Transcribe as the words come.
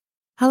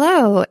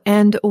Hello,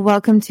 and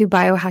welcome to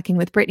Biohacking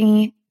with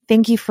Brittany.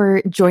 Thank you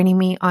for joining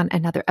me on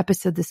another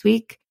episode this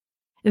week.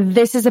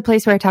 This is a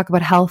place where I talk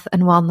about health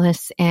and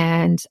wellness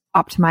and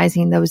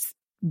optimizing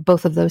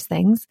both of those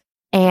things.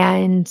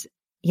 And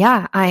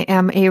yeah, I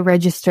am a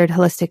registered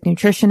holistic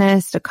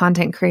nutritionist, a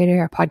content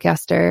creator, a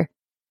podcaster,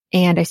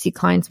 and I see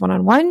clients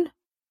one-on-one.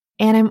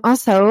 And I'm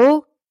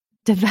also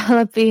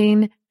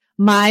developing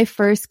my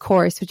first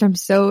course, which I'm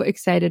so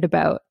excited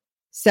about.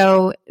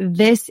 So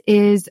this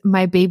is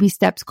my baby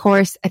steps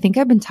course. I think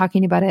I've been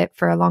talking about it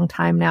for a long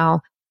time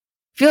now.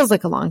 Feels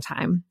like a long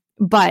time,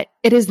 but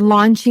it is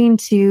launching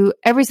to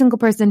every single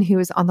person who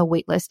is on the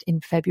wait list in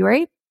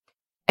February.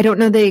 I don't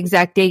know the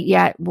exact date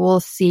yet. We'll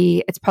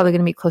see. It's probably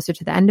going to be closer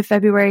to the end of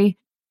February,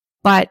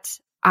 but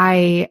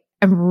I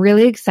am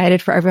really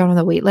excited for everyone on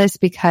the wait list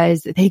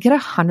because they get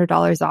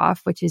 $100 off,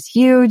 which is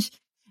huge.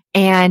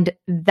 And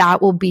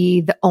that will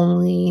be the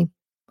only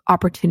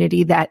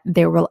opportunity that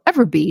there will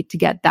ever be to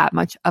get that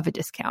much of a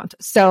discount.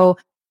 So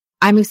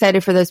I'm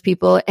excited for those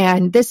people.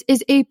 And this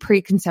is a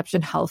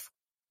preconception health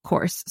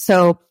course.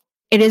 So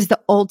it is the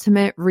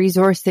ultimate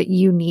resource that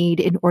you need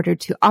in order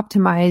to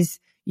optimize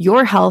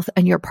your health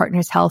and your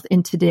partner's health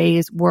in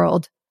today's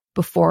world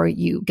before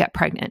you get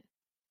pregnant.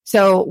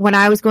 So when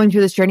I was going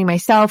through this journey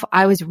myself,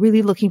 I was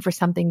really looking for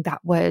something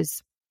that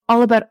was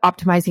all about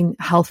optimizing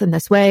health in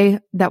this way,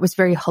 that was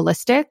very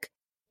holistic.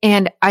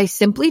 And I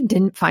simply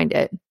didn't find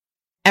it.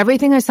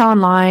 Everything I saw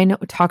online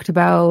talked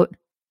about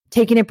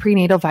taking a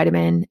prenatal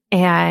vitamin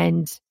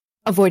and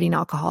avoiding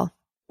alcohol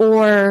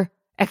or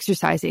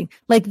exercising.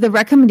 Like the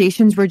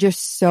recommendations were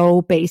just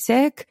so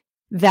basic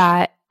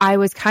that I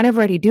was kind of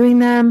already doing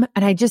them.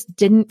 And I just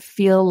didn't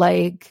feel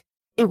like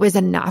it was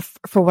enough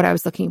for what I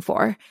was looking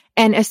for.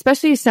 And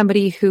especially as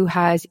somebody who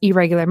has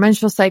irregular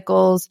menstrual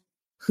cycles,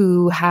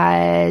 who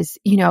has,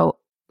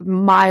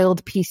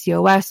 mild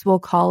PCOS, we'll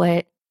call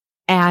it,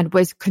 and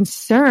was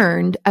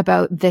concerned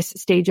about this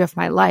stage of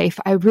my life,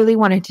 I really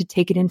wanted to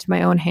take it into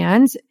my own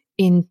hands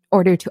in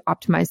order to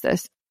optimize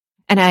this.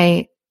 And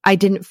I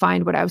didn't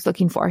find what I was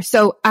looking for.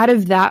 So out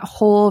of that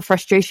whole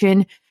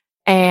frustration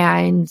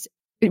and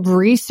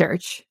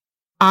research,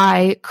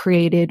 I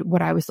created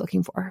what I was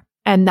looking for.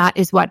 And that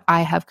is what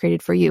I have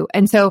created for you.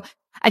 And so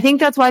I think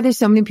that's why there's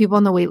so many people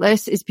on the wait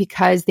list, is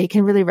because they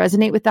can really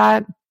resonate with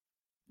that.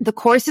 The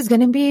course is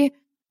going to be,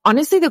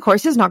 honestly, the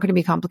course is not going to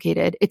be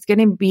complicated. It's going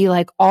to be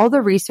like all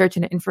the research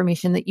and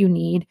information that you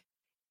need,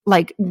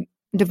 like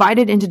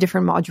divided into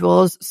different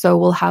modules. So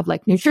we'll have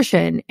like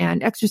nutrition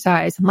and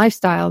exercise and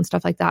lifestyle and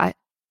stuff like that.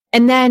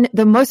 And then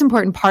the most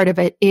important part of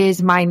it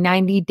is my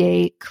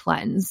 90-day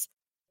cleanse.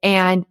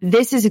 And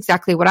this is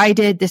exactly what I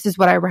did. This is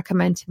what I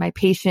recommend to my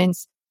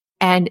patients.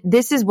 And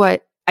this is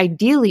what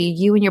ideally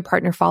you and your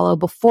partner follow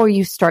before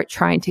you start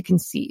trying to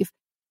conceive.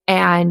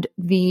 And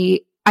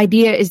the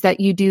idea is that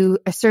you do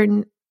a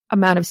certain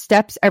amount of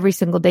steps every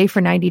single day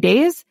for 90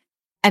 days.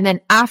 And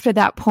then after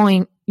that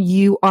point,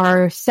 you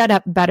are set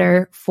up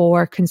better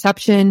for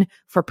conception,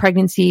 for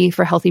pregnancy,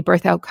 for healthy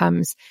birth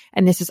outcomes.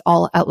 And this is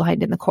all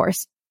outlined in the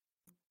course.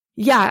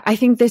 Yeah, I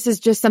think this is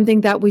just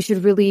something that we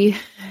should really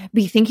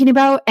be thinking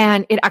about.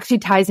 And it actually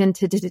ties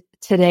into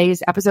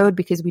today's episode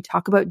because we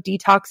talk about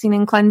detoxing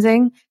and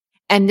cleansing.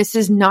 And this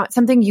is not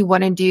something you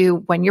want to do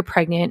when you're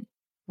pregnant,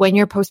 when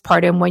you're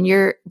postpartum, when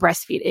you're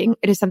breastfeeding.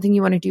 It is something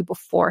you want to do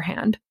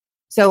beforehand.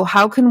 So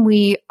how can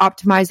we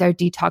optimize our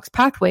detox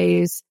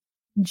pathways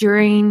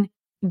during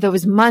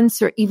those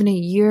months or even a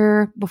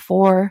year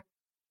before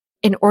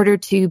in order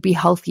to be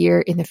healthier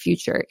in the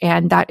future?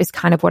 And that is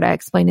kind of what I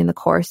explained in the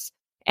course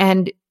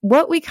and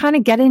what we kind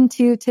of get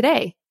into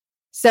today.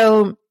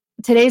 So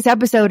today's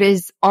episode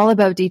is all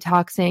about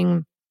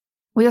detoxing.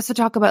 We also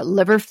talk about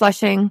liver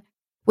flushing,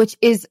 which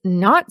is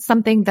not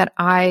something that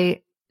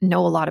I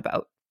know a lot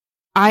about.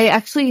 I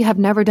actually have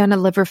never done a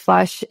liver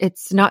flush.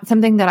 It's not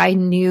something that I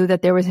knew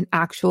that there was an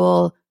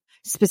actual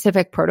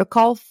specific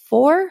protocol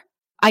for.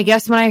 I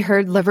guess when I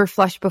heard liver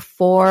flush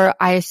before,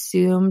 I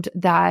assumed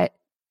that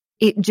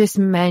it just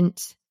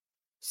meant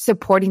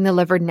supporting the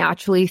liver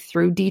naturally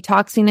through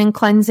detoxing and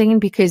cleansing,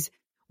 because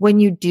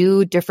when you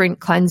do different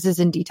cleanses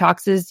and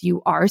detoxes,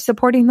 you are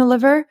supporting the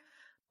liver.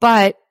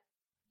 But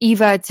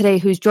Eva today,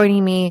 who's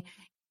joining me,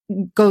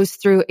 goes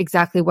through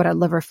exactly what a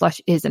liver flush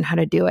is and how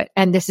to do it.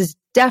 And this is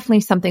definitely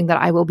something that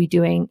I will be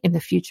doing in the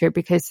future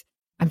because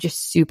I'm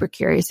just super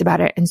curious about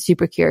it and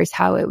super curious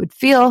how it would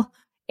feel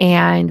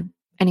and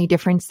any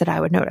difference that I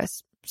would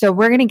notice. So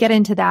we're going to get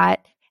into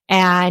that.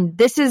 And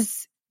this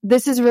is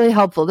really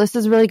helpful. This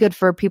is really good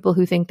for people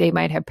who think they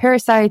might have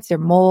parasites or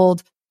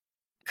mold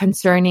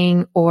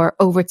concerning or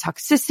over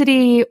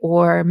toxicity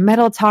or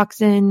metal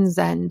toxins.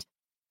 And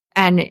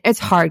it's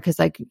hard because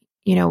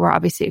we're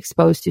obviously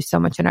exposed to so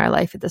much in our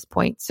life at this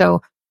point.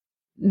 So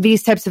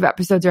these types of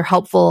episodes are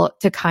helpful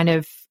to kind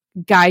of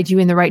guide you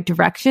in the right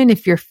direction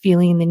if you're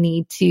feeling the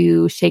need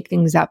to shake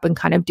things up and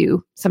kind of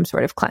do some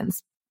sort of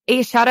cleanse.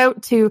 A shout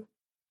out to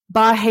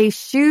Biohacking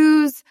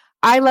shoes.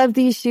 I love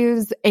these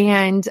shoes,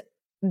 and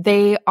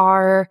they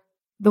are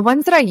the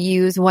ones that I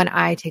use when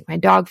I take my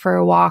dog for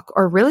a walk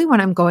or really when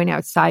I'm going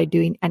outside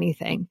doing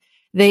anything.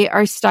 They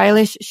are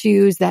stylish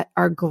shoes that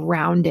are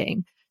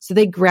grounding. So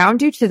they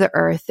ground you to the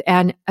earth.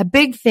 And a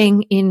big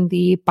thing in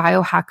the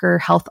biohacker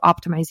health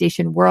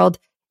optimization world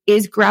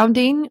is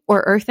grounding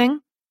or earthing.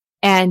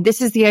 And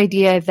this is the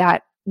idea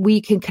that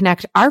we can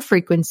connect our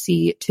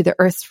frequency to the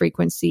earth's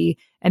frequency.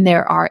 And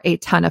there are a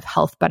ton of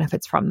health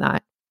benefits from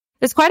that.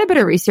 There's quite a bit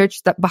of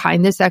research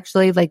behind this,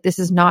 actually. Like, this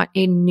is not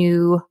a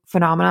new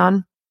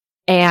phenomenon.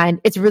 And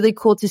it's really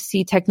cool to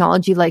see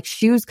technology like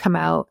shoes come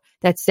out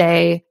that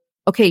say,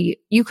 okay,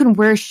 you can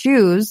wear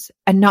shoes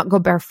and not go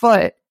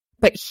barefoot,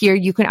 but here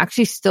you can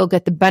actually still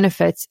get the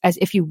benefits as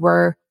if you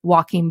were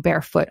walking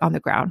barefoot on the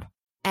ground.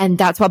 And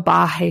that's what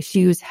Baha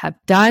shoes have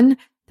done.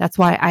 That's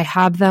why I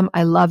have them.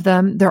 I love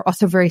them. They're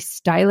also very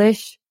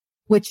stylish,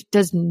 which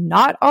does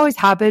not always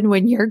happen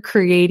when you're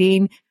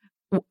creating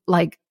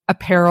like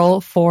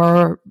apparel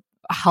for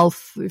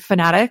health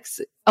fanatics.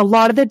 A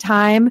lot of the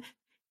time,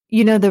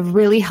 the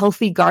really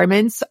healthy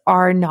garments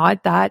are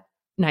not that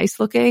nice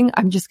looking.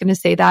 I'm just going to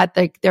say that.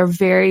 Like, they're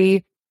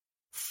very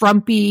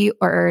frumpy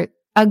or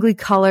ugly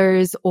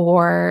colors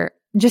or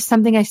just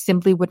something I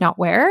simply would not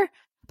wear.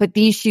 But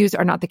these shoes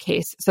are not the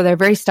case. So they're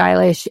very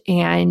stylish,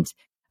 and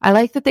I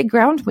like that they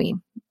ground me.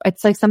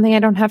 It's like something I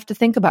don't have to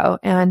think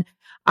about. And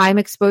I'm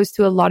exposed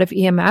to a lot of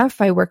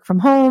EMF. I work from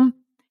home,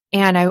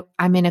 and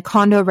I'm in a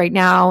condo right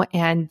now,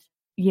 and,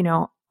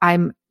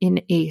 I'm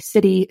in a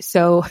city.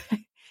 So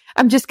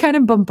I'm just kind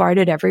of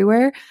bombarded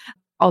everywhere,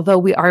 although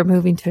we are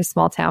moving to a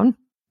small town.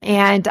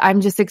 And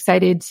I'm just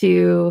excited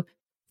to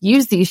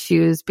use these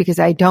shoes because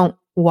I don't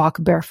walk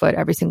barefoot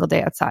every single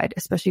day outside,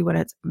 especially when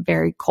it's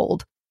very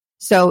cold.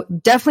 So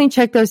definitely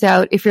check those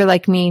out if you're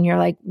like me and you're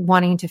like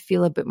wanting to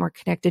feel a bit more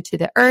connected to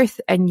the earth,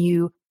 and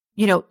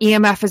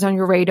EMF is on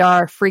your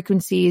radar,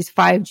 frequencies,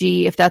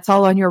 5G. If that's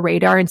all on your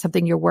radar and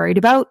something you're worried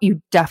about,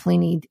 you definitely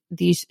need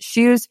these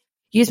shoes.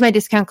 Use my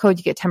discount code,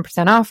 you get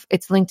 10% off.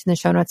 It's linked in the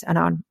show notes and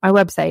on my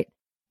website.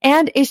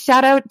 And a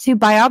shout out to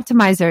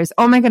Bioptimizers.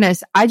 Oh my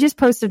goodness. I just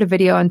posted a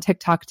video on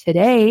TikTok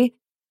today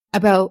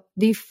about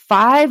the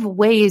 5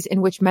 ways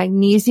in which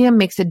magnesium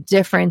makes a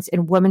difference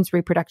in women's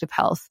reproductive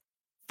health.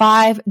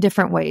 5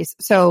 different ways.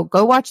 So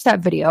go watch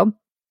that video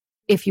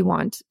if you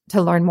want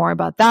to learn more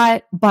about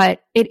that.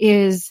 But it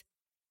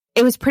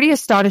was pretty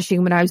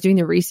astonishing when I was doing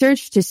the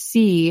research to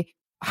see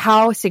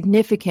how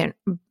significant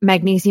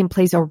magnesium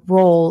plays a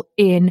role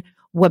in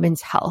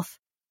women's health.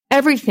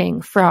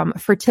 Everything from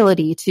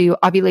fertility to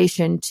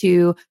ovulation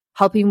to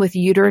helping with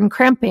uterine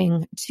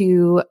cramping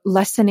to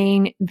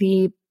lessening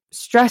the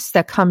stress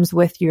that comes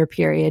with your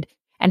period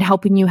and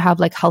helping you have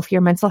like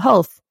healthier mental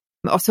health.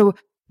 Also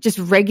just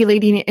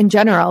regulating it in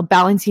general,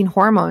 balancing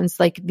hormones,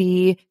 like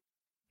the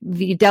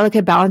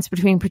delicate balance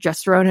between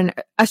progesterone and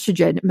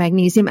estrogen.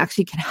 Magnesium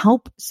actually can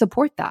help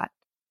support that.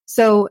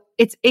 So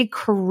it's a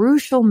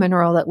crucial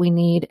mineral that we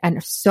need,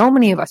 and so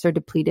many of us are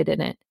depleted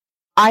in it.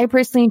 I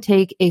personally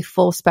take a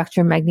full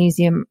spectrum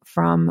magnesium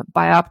from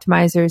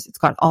Bioptimizers. It's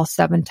got all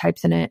 7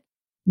 types in it.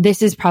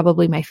 This is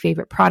probably my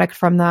favorite product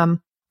from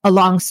them,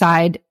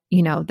 alongside,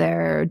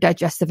 their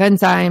digestive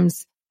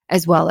enzymes,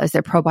 as well as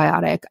their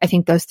probiotic. I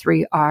think those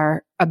 3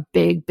 are a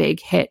big,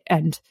 big hit,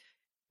 and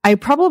I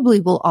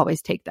probably will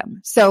always take them.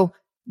 So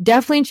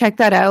definitely check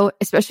that out,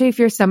 especially if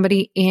you're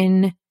somebody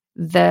I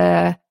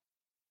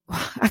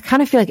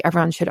kind of feel like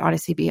everyone should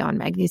honestly be on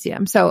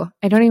magnesium. So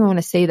I don't even want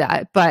to say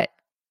that, but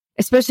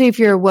especially if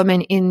you're a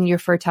woman in your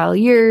fertile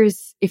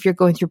years, if you're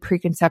going through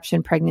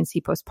preconception,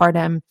 pregnancy,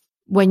 postpartum,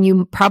 when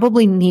you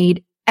probably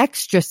need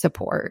extra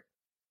support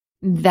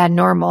than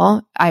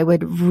normal, I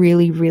would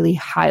really, really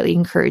highly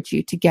encourage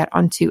you to get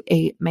onto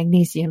a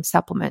magnesium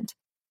supplement.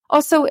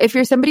 Also, if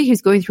you're somebody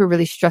who's going through a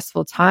really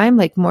stressful time,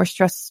 like more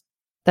stress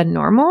than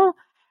normal,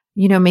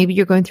 maybe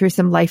you're going through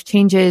some life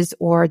changes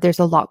or there's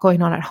a lot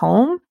going on at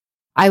home,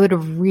 I would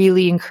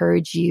really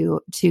encourage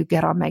you to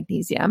get on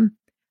magnesium.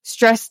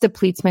 Stress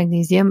depletes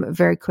magnesium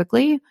very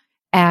quickly.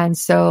 And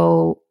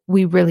so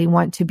we really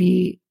want to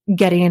be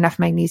getting enough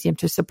magnesium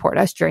to support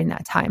us during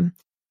that time.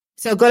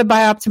 So go to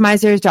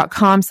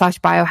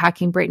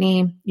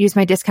bioptimizers.com/biohackingbrittany. Use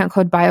my discount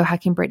code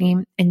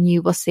biohackingbrittany, and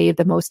you will save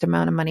the most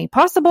amount of money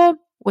possible,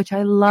 which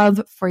I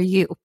love for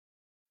you.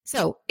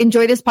 So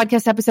enjoy this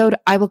podcast episode.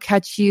 I will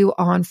catch you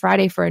on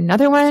Friday for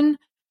another one.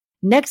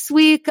 Next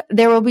week,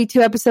 there will be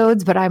 2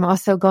 episodes, but I'm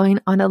also going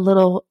on a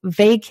little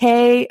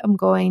vacay. I'm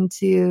going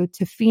to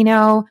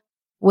Tofino,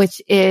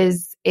 which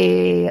is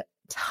a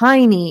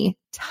tiny,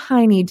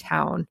 tiny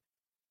town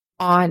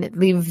on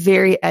the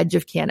very edge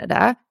of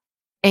Canada.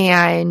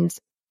 And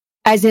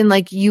as in,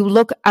 like, you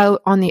look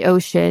out on the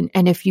ocean,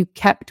 and if you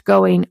kept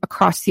going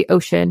across the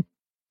ocean,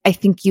 I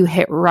think you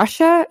hit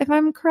Russia, if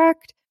I'm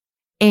correct.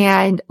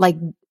 And like,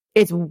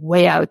 it's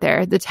way out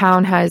there. The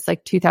town has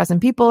like 2,000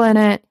 people in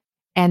it,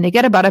 and they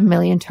get about 1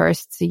 million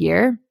tourists a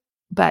year,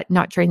 but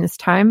not during this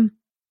time.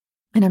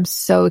 And I'm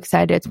so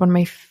excited. It's one of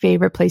my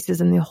favorite places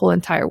in the whole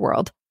entire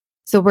world.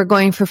 So we're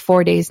going for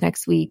 4 days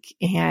next week,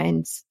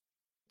 and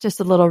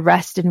just a little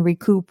rest and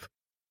recoup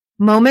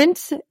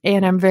moment.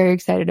 And I'm very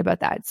excited about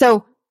that.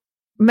 So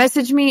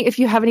Message me if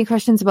you have any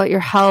questions about your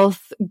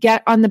health.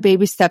 Get on the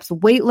Baby Steps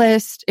wait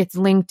list. It's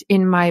linked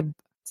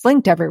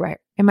everywhere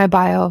in my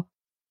bio,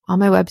 on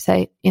my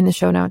website, in the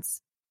show notes.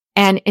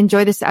 And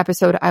enjoy this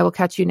episode. I will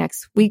catch you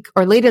next week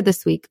or later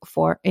this week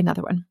for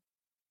another one.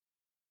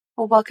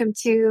 Well, welcome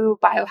to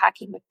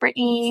Biohacking with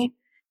Brittany.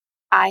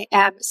 I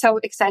am so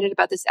excited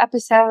about this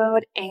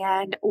episode,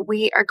 and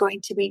we are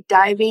going to be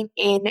diving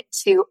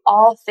into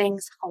all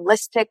things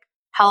holistic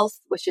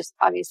health, which is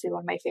obviously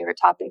one of my favorite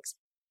topics,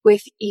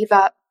 with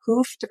Eva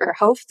Hooft or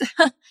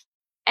Hooft.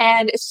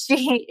 And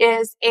she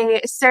is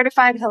a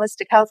certified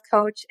holistic health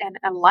coach and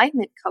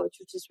alignment coach,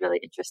 which is really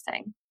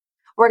interesting.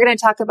 We're going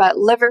to talk about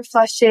liver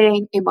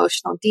flushing,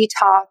 emotional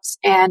detox,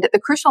 and the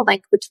crucial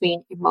link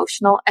between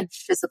emotional and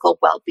physical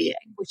well-being,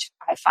 which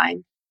I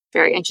find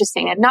very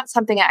interesting and not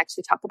something I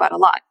actually talk about a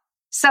lot.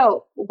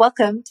 So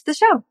welcome to the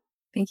show.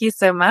 Thank you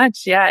so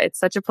much. Yeah, it's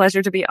such a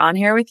pleasure to be on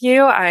here with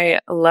you. I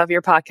love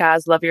your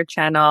podcast, love your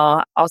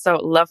channel. Also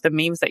love the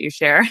memes that you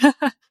share.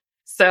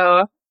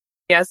 So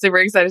yeah, super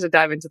excited to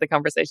dive into the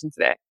conversation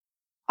today.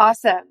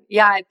 Awesome.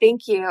 Yeah,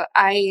 thank you.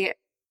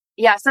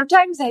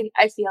 Sometimes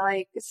I feel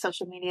like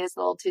social media is a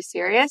little too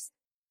serious.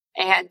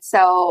 And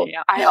so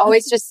I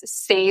always just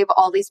save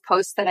all these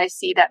posts that I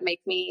see that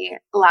make me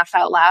laugh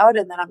out loud.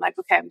 And then I'm like,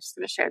 okay, I'm just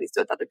going to share these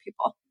with other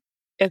people.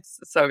 It's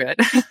so good.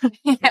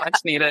 Much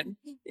needed.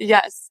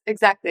 Yes,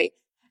 exactly.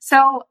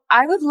 So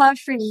I would love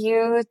for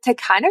you to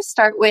kind of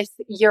start with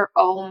your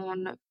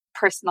own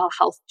personal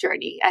health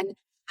journey and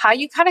how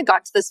you kind of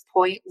got to this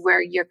point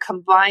where you're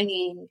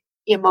combining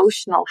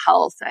emotional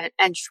health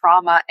and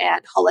trauma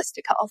and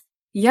holistic health.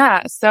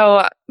 Yeah.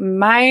 So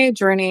my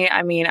journey,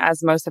 I mean,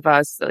 as most of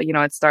us,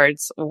 it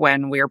starts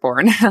when we're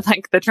born.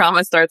 Like the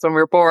trauma starts when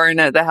we're born.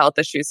 The health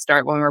issues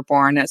start when we're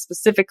born,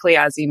 specifically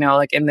as,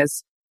 like in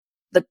this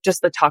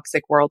just the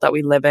toxic world that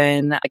we live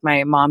in. Like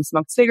my mom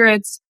smoked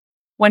cigarettes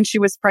when she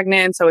was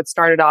pregnant. So it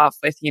started off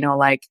with,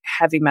 like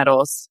heavy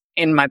metals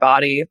in my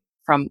body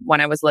from when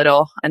I was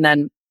little. And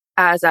then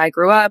as I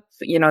grew up,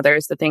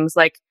 there's the things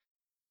like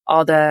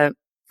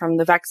from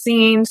the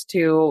vaccines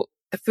to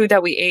the food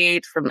that we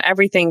ate, from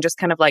everything just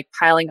kind of like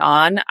piling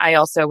on. I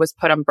also was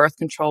put on birth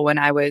control when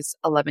I was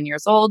 11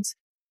 years old.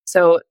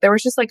 So there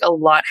was just like a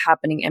lot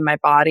happening in my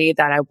body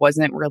that I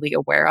wasn't really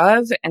aware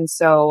of. And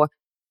so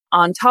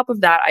on top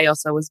of that, I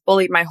also was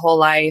bullied my whole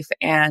life.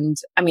 And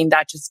I mean,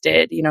 that just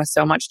did,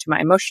 so much to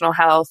my emotional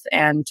health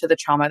and to the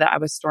trauma that I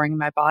was storing in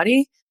my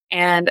body.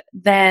 And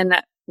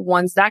then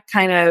once that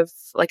kind of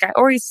like, I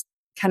always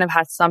kind of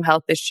had some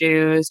health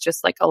issues,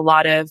 just like a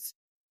lot of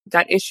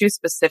gut issues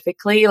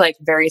specifically, like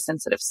very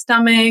sensitive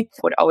stomach,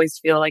 would always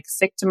feel like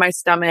sick to my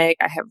stomach.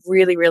 I have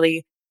really,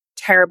 really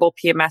terrible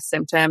PMS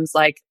symptoms,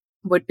 like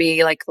would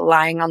be like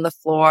lying on the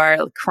floor,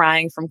 like,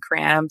 crying from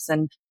cramps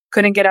and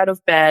couldn't get out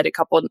of bed a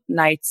couple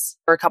nights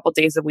or a couple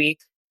days a week.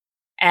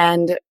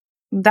 And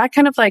that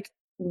kind of like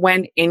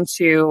went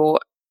into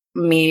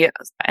me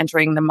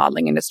entering the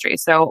modeling industry.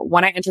 So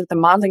when I entered the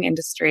modeling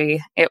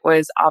industry, it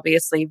was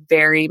obviously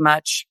very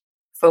much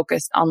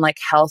focused on like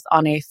health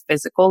on a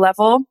physical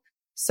level.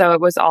 So it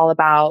was all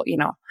about,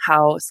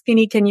 how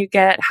skinny can you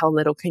get? How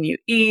little can you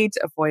eat?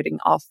 Avoiding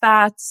all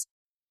fats.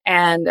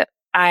 And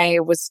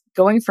I was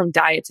going from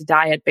diet to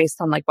diet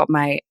based on like what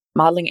my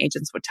modeling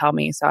agents would tell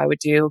me. So I would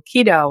do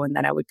keto and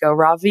then I would go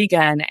raw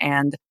vegan.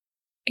 And,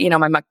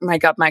 my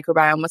gut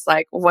microbiome was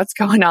like, what's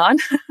going on?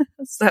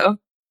 So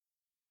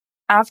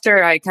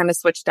after I kind of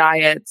switched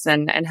diets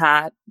and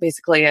had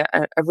basically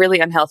a really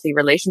unhealthy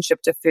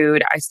relationship to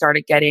food, I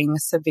started getting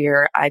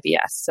severe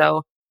IBS.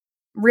 So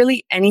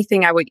really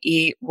anything I would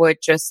eat would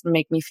just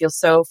make me feel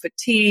so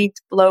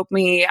fatigued, bloat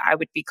me. I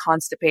would be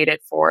constipated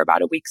for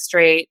about a week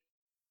straight.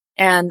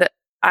 And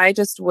I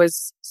just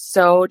was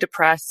so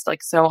depressed,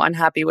 like so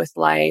unhappy with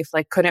life,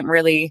 like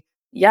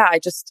I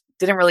just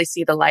didn't really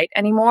see the light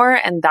anymore.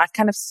 And that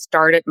kind of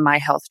started my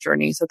health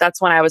journey. So that's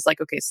when I was like,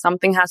 okay,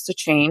 something has to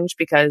change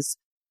because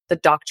the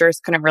doctors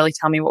couldn't really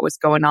tell me what was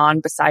going on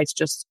besides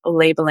just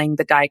labeling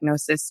the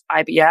diagnosis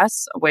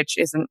IBS, which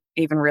isn't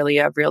even really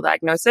a real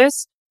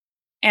diagnosis.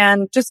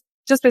 And just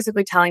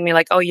basically telling me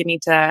like, oh, you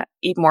need to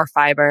eat more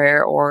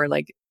fiber or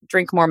like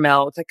drink more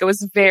milk. Like it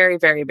was very,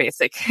 very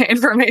basic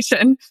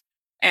information.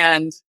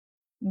 And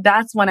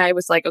that's when I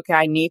was like, okay,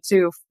 I need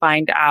to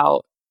find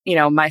out,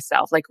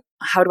 myself, like,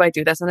 how do I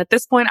do this? And at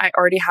this point, I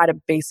already had a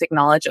basic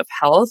knowledge of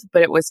health,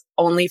 but it was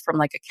only from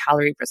like a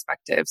calorie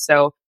perspective.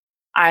 So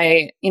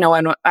when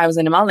I was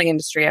in the modeling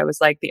industry, I was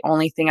like, the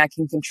only thing I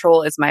can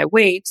control is my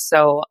weight.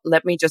 So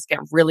let me just get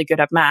really good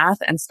at math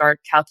and start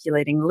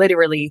calculating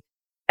literally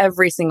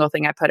every single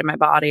thing I put in my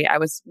body. I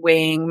was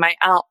weighing my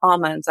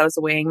almonds. I was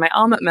weighing my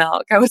almond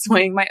milk. I was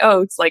weighing my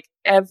oats, like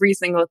every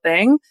single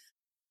thing,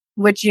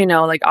 which,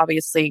 like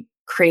obviously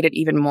created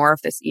even more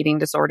of this eating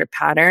disorder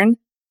pattern.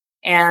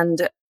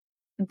 And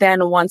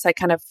then once I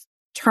kind of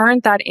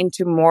turned that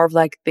into more of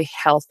like the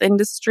health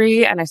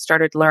industry and I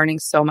started learning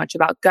so much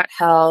about gut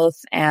health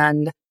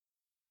and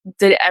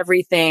did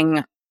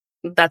everything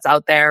that's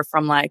out there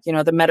from like,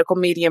 the medical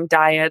medium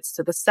diets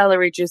to the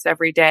celery juice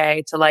every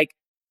day to like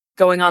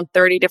going on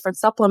 30 different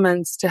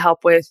supplements to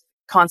help with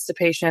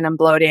constipation and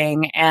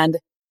bloating. And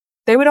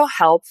they would all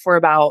help for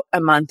about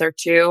a month or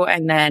two.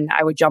 And then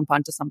I would jump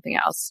onto something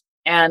else.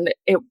 And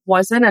it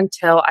wasn't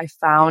until I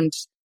found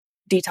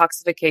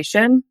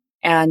detoxification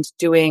and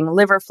doing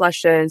liver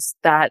flushes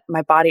that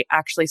my body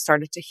actually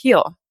started to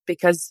heal.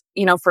 Because,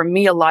 for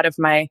me, a lot of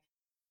my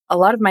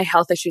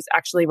health issues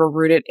actually were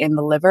rooted in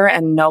the liver,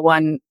 and no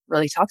one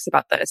really talks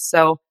about this.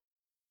 So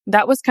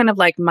that was kind of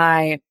like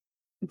my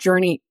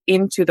journey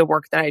into the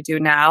work that I do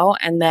now.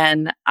 And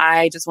then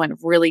I just went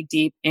really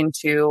deep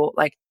into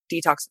like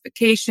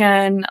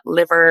detoxification,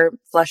 liver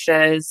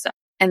flushes.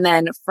 And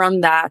then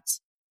from that,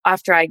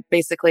 after I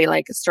basically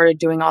like started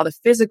doing all the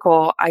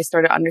physical, I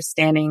started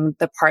understanding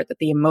the part that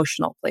the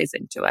emotional plays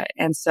into it.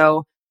 And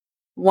so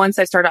once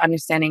I started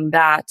understanding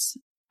that,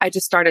 I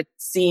just started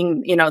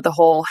seeing, the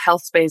whole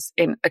health space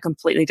in a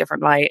completely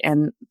different light.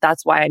 And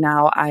that's why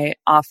now I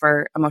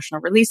offer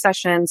emotional release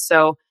sessions.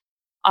 So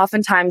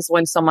oftentimes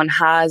when someone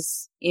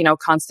has,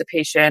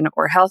 constipation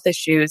or health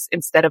issues,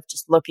 instead of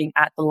just looking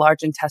at the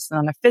large intestine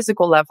on a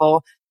physical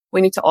level, we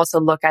need to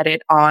also look at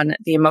it on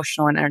the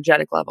emotional and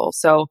energetic level.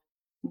 So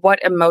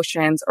what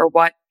emotions or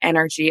what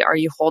energy are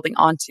you holding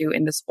onto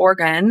in this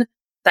organ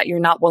that you're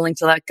not willing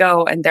to let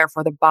go? And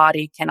therefore the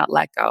body cannot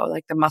let go,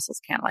 like the muscles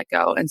can't let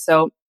go. And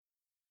so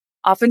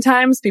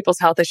oftentimes people's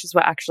health issues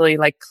will actually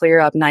like clear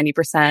up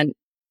 90%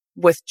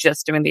 with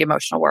just doing the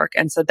emotional work.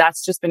 And so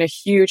that's just been a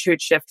huge,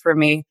 huge shift for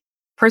me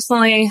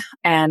personally.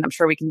 And I'm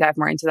sure we can dive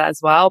more into that as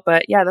well.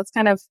 But yeah, that's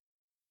kind of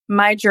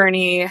my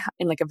journey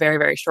in like a very,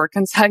 very short,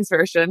 concise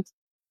version.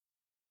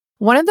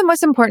 One of the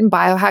most important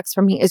biohacks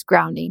for me is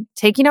grounding,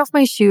 taking off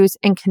my shoes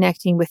and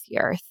connecting with the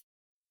earth.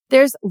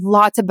 There's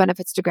lots of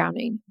benefits to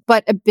grounding,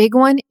 but a big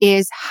one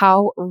is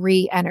how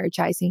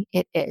re-energizing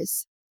it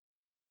is.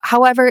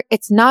 However,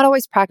 it's not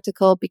always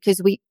practical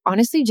because we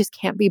honestly just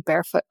can't be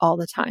barefoot all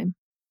the time.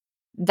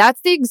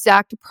 That's the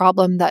exact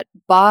problem that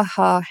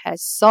Baha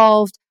has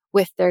solved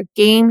with their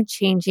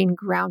game-changing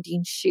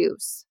grounding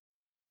shoes.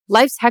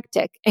 Life's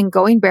hectic and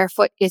going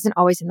barefoot isn't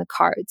always in the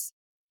cards.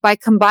 By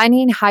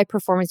combining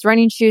high-performance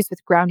running shoes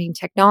with grounding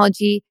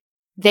technology,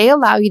 they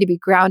allow you to be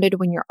grounded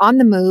when you're on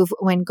the move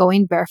when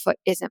going barefoot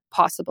isn't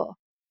possible.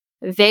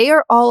 They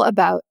are all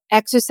about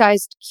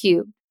exercise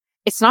cubed.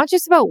 It's not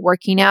just about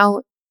working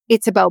out.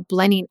 It's about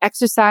blending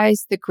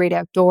exercise, the great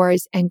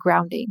outdoors, and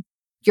grounding.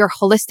 Your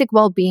holistic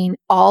well-being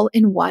all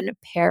in one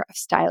pair of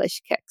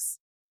stylish kicks.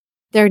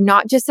 They're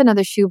not just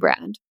another shoe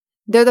brand.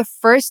 They're the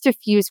first to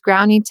fuse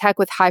grounding tech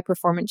with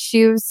high-performance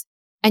shoes,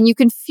 and you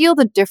can feel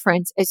the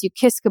difference as you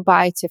kiss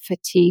goodbye to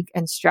fatigue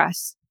and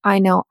stress. I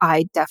know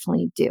I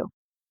definitely do.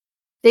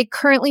 They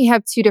currently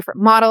have 2 different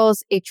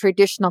models, a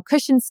traditional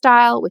cushion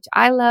style, which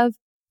I love,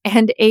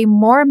 and a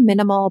more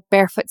minimal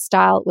barefoot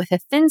style with a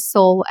thin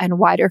sole and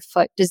wider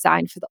foot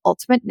designed for the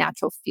ultimate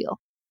natural feel.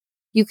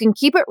 You can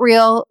keep it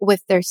real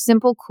with their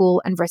simple,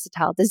 cool, and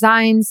versatile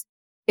designs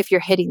if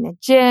you're hitting the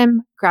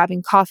gym,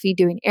 grabbing coffee,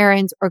 doing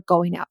errands, or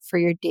going out for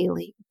your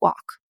daily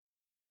walk.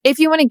 If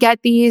you want to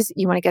get these,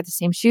 you want to get the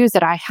same shoes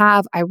that I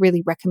have, I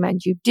really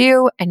recommend you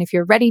do. And if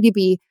you're ready to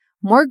be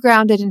more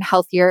grounded and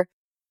healthier,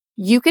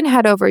 you can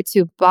head over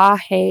to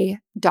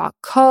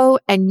bahe.co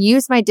and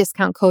use my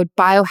discount code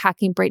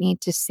BiohackingBrittany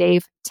to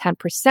save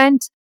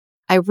 10%.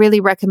 I really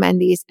recommend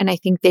these, and I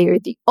think they are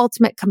the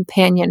ultimate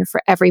companion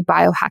for every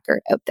biohacker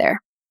out there.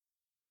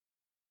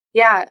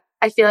 Yeah,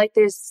 I feel like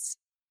there's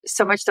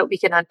so much that we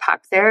can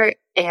unpack there,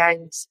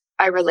 and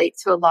I relate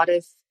to a lot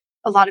of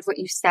what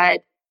you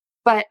said.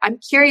 But I'm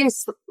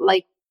curious,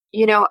 like,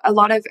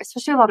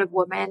 especially a lot of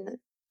women,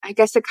 I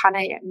guess it kind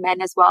of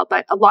men as well,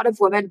 but a lot of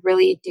women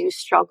really do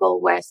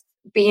struggle with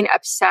being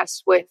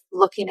obsessed with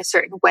looking a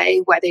certain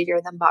way, whether you're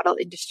in the model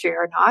industry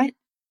or not.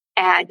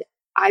 And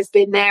I've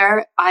been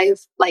there.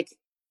 I've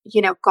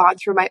gone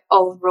through my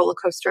own roller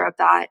coaster of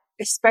that,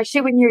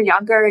 especially when you're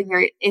younger and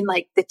you're in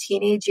like the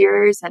teenage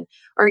years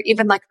or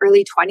even like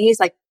early 20s.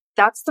 Like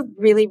that's the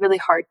really, really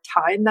hard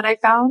time that I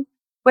found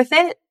with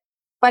it.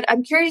 But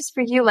I'm curious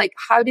for you, like,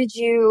 how did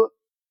you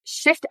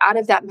shift out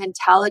of that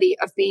mentality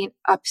of being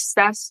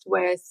obsessed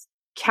with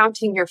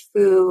counting your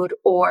food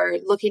or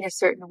looking a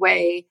certain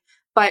way,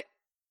 but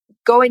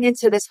going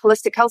into this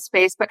holistic health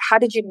space? But how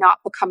did you not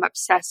become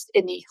obsessed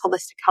in the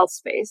holistic health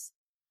space?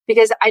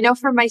 Because I know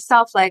for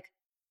myself, like,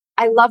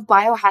 I love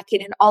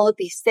biohacking and all of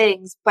these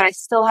things, but I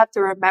still have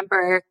to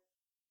remember,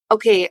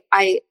 okay,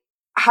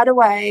 how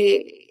do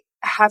I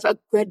have a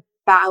good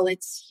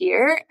balance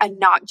here and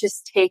not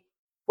just take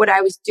what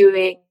I was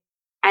doing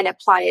and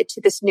apply it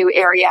to this new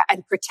area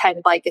and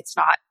pretend like it's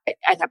not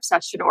an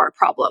obsession or a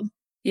problem?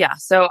 Yeah.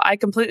 So I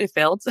completely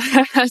failed.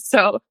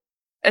 So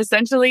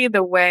essentially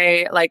the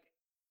way like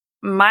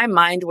my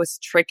mind was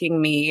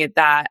tricking me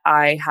that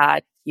I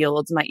had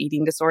healed my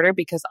eating disorder,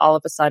 because all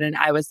of a sudden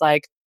I was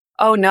like,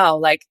 oh no,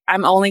 like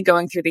I'm only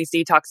going through these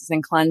detoxes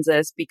and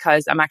cleanses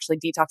because I'm actually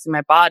detoxing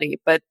my body.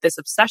 But this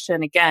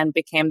obsession again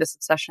became this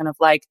obsession of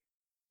like,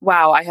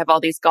 wow, I have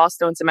all these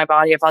gallstones in my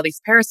body, I have all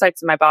these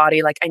parasites in my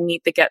body. Like I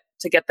need to get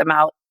them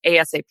out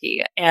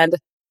ASAP. And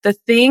the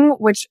thing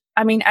which,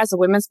 I mean, as a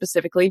woman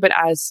specifically, but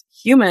as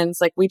humans,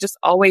 like we just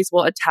always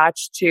will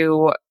attach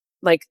to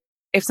like,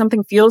 if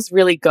something feels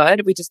really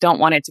good, we just don't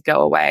want it to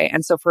go away.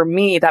 And so for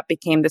me, that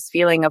became this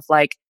feeling of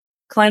like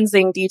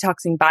cleansing,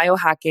 detoxing,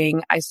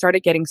 biohacking. I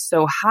started getting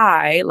so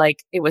high,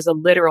 like it was a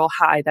literal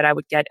high that I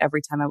would get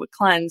every time I would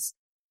cleanse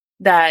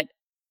that,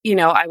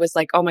 I was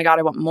like, oh my God,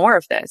 I want more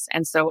of this.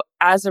 And so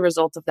as a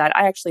result of that,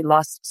 I actually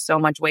lost so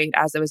much weight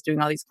as I was doing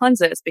all these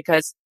cleanses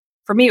because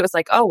for me, it was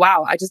like, oh,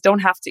 wow, I just don't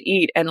have to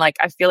eat. And like,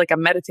 I feel like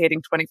I'm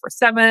meditating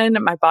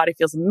 24/7. My body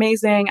feels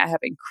amazing. I have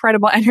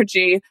incredible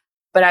energy,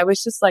 but I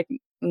was just like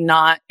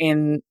I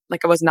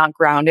was not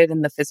grounded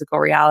in the physical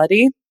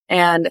reality.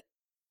 And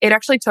it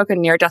actually took a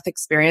near-death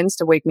experience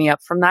to wake me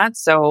up from that.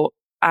 So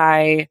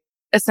I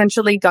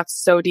essentially got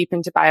so deep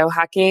into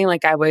biohacking.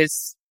 Like I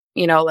was,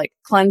 like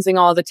cleansing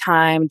all the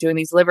time, doing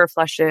these liver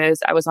flushes.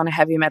 I was on a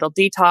heavy metal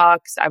detox.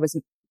 I was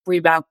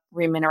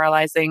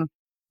remineralizing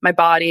my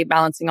body,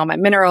 balancing all my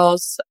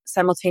minerals.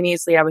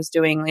 Simultaneously, I was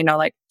doing,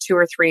 like 2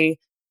 or 3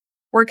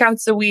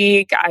 workouts a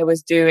week. I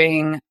was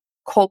doing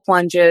cold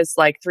plunges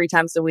like 3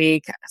 times a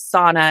week,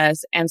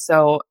 saunas. And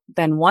so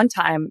then one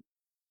time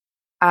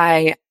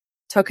I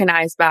took an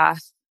ice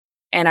bath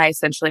and I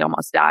essentially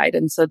almost died.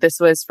 And so this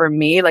was for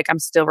me, like I'm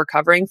still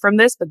recovering from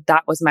this, but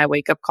that was my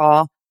wake up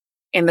call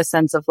in the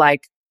sense of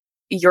like,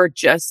 you're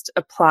just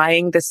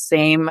applying the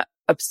same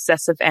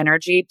obsessive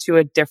energy to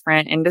a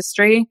different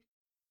industry.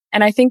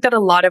 And I think that a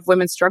lot of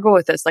women struggle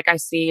with this. Like I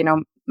see,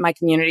 my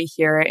community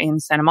here in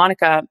Santa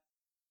Monica,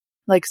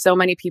 like so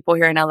many people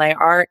here in LA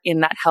are in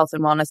that health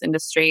and wellness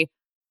industry.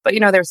 But,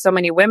 there's so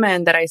many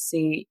women that I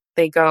see,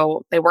 they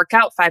work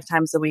out 5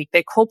 times a week.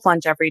 They cold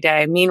plunge every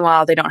day.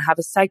 Meanwhile, they don't have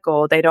a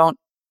cycle. They don't,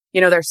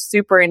 they're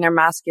super in their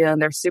masculine.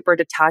 They're super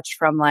detached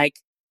from like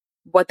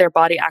what their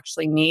body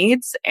actually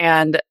needs.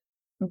 And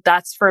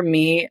that's for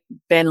me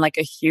been like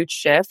a huge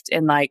shift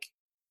in like,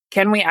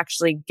 can we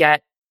actually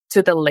get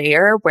to the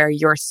layer where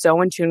you're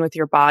so in tune with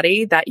your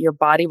body that your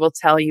body will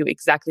tell you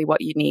exactly what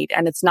you need.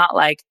 And it's not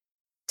like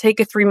take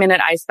a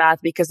 3-minute ice bath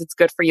because it's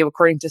good for you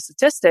according to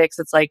statistics.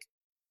 It's like,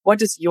 what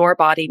does your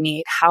body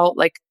need? How,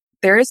 like,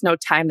 there is no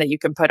time that you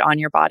can put on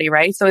your body,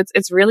 right? So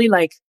it's really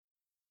like,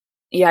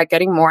 yeah,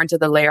 getting more into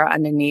the layer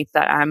underneath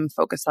that I'm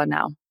focused on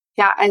now.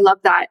 Yeah, I love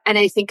that. And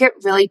I think it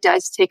really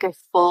does take a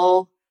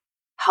full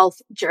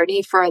health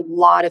journey for a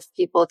lot of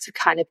people to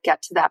kind of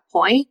get to that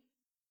point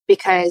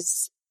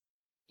because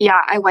yeah,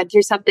 I went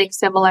through something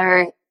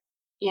similar.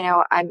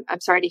 I'm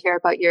sorry to hear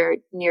about your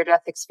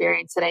near-death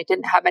experience, and I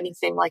didn't have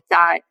anything like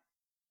that.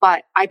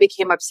 But I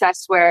became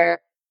obsessed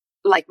where,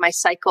 like, my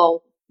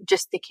cycle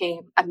just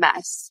became a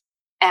mess,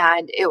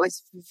 and it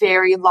was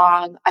very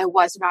long. I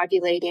wasn't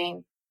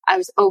ovulating. I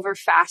was over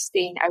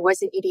fasting. I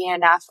wasn't eating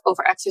enough,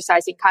 over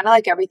exercising, kind of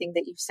like everything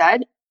that you've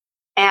said.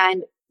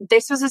 And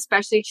this was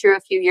especially true a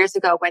few years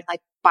ago when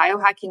like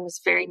biohacking was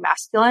very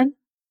masculine,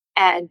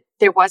 and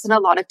there wasn't a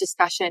lot of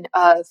discussion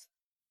of,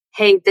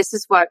 hey, this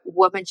is what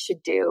women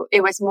should do.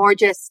 It was more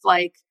just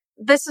like,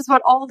 this is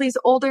what all these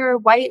older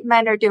white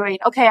men are doing.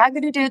 Okay, I'm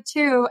going to do it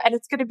too, and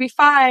it's going to be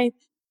fine.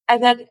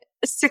 And then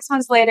 6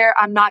 months later,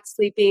 I'm not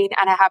sleeping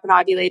and I haven't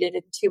ovulated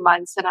in 2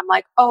 months. And I'm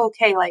like, oh,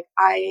 okay, like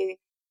I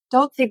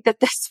don't think that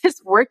this is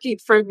working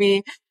for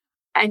me.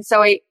 And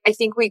so I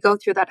think we go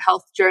through that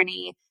health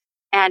journey.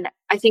 And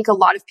I think a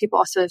lot of people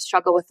also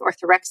struggle with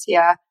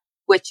orthorexia,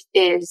 which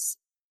is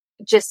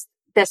just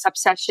this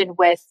obsession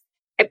with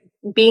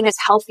being as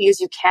healthy as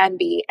you can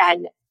be.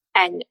 And,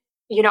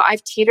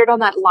 I've teetered on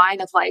that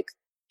line of like,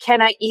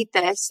 can I eat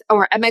this?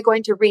 Or am I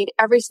going to read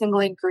every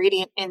single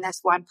ingredient in this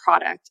one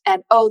product?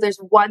 And, oh, there's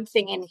one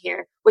thing in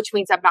here, which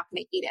means I'm not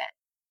going to eat it.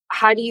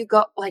 How do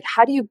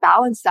you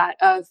balance that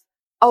of,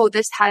 oh,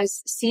 this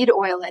has seed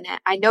oil in it.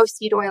 I know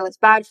seed oil is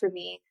bad for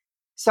me,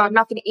 so I'm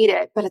not going to eat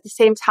it. But at the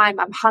same time,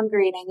 I'm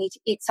hungry and I need to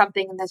eat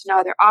something and there's no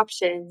other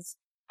options.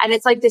 And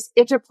it's like this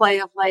interplay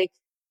of like,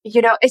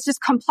 it's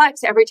just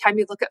complex every time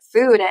you look at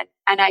food.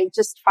 And I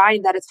just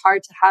find that it's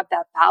hard to have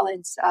that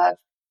balance of,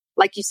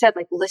 like you said,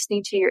 like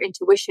listening to your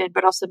intuition,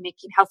 but also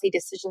making healthy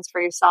decisions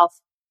for yourself.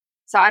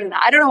 So I don't know.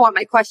 I don't know what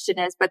my question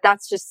is, but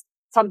that's just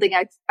something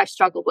I've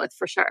struggled with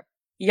for sure.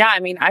 Yeah. I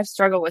mean, I've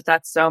struggled with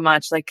that so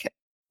much. Like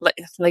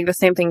the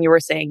same thing you were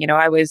saying,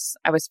 I was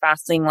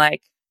fasting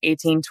like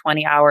 18,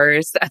 20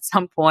 hours at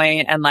some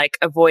point and like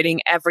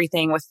avoiding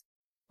everything with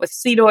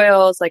seed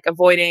oils, like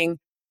avoiding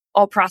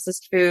all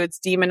processed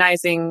foods,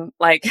 demonizing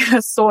like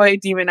soy,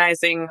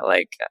 demonizing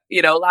like,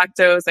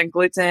 lactose and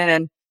gluten.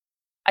 And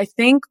I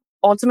think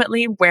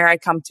ultimately where I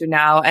come to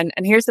now, and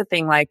here's the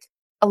thing, like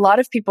a lot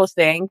of people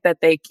think that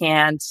they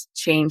can't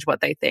change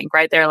what they think,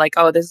 right? They're like,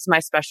 oh, this is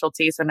my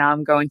specialty. So now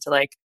I'm going to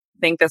like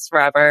think this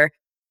forever.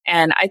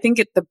 And I think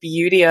the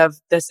beauty of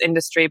this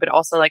industry, but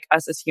also like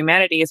us as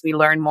humanity, is we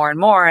learn more and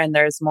more, and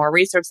there's more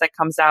research that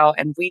comes out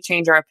and we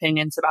change our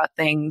opinions about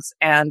things.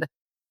 And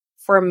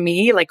for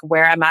me, like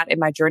where I'm at in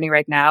my journey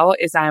right now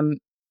is I'm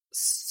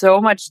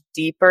so much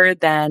deeper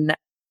than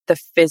the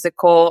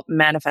physical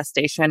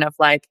manifestation of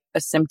like a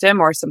symptom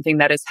or something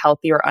that is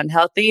healthy or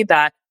unhealthy,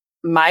 that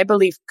my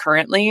belief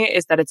currently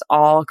is that it's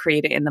all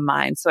created in the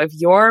mind. So if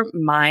your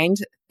mind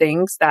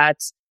thinks that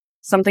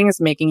something is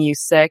making you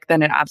sick,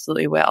 then it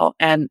absolutely will.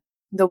 And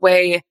the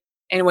way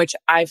in which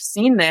I've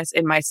seen this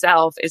in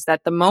myself is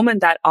that the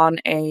moment that on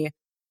an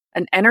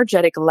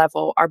energetic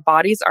level, our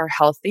bodies are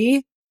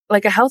healthy,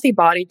 like a healthy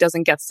body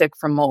doesn't get sick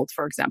from mold,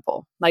 for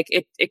example, like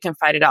it can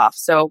fight it off.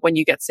 So when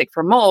you get sick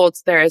from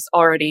molds, there is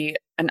already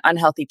an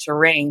unhealthy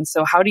terrain.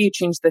 So how do you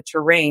change the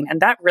terrain?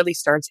 And that really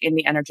starts in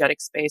the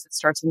energetic space. It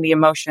starts in the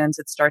emotions.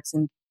 It starts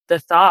in the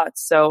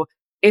thoughts. So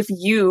if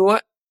you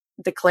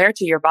declare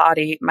to your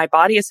body, my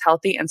body is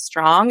healthy and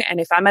strong.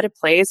 And if I'm at a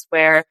place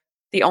where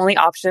the only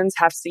options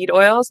have seed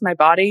oils, my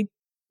body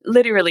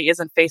literally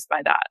isn't faced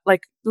by that.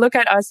 Like, look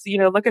at us,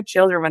 look at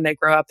children when they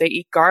grow up, they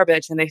eat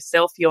garbage and they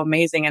still feel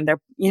amazing and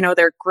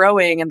they're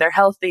growing and they're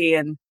healthy.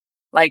 And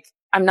like,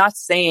 I'm not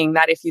saying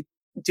that if you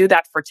do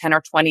that for 10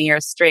 or 20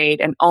 years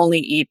straight and only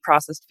eat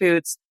processed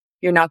foods,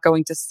 you're not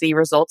going to see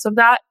results of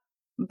that.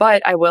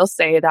 But I will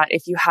say that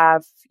if you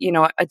have,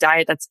 a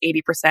diet that's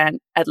 80%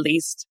 at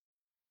least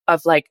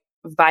of like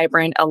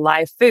vibrant,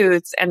 alive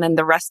foods, and then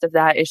the rest of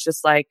that is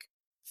just like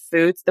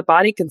foods, the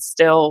body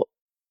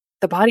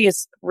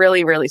is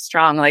really, really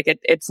strong. Like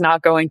it's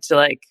not going to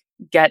like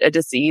get a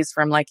disease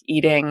from like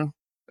eating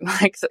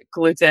like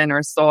gluten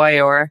or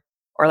soy or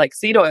like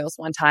seed oils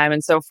one time.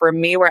 And so for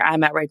me, where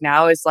I'm at right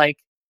now is like,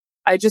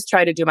 I just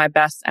try to do my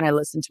best and I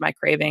listen to my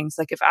cravings.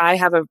 Like if I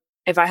have a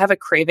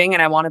craving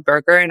and I want a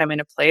burger and I'm in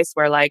a place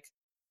where like,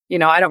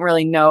 I don't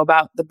really know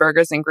about the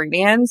burger's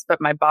ingredients,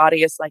 but my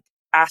body is like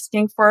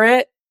asking for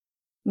it,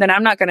 then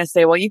I'm not going to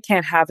say, well, you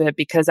can't have it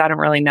because I don't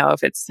really know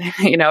if it's,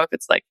 if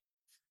it's like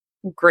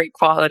great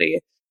quality.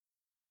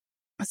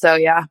 So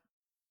yeah.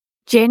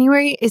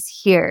 January is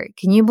here.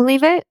 Can you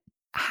believe it?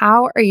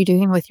 How are you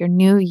doing with your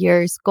New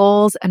Year's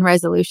goals and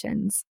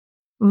resolutions?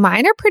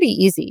 Mine are pretty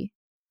easy: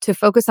 to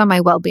focus on my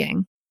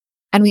well-being.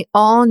 And we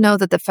all know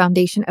that the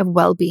foundation of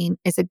well-being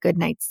is a good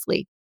night's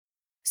sleep.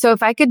 So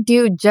if I could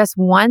do just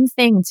one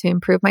thing to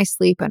improve my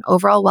sleep and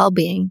overall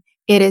well-being,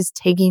 it is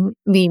taking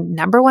the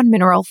number one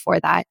mineral for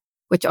that,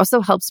 which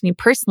also helps me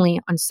personally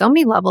on so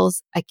many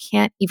levels, I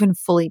can't even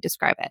fully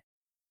describe it.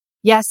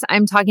 Yes,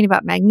 I'm talking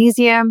about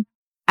magnesium.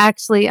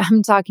 Actually,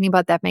 I'm talking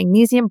about that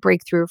magnesium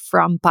breakthrough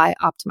from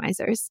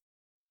Bioptimizers.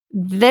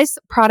 This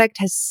product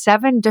has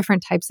 7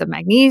 different types of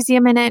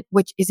magnesium in it,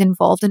 which is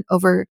involved in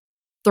over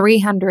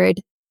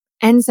 300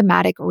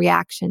 enzymatic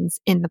reactions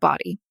in the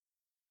body.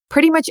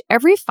 Pretty much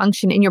every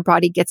function in your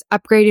body gets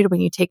upgraded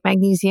when you take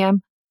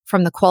magnesium,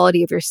 from the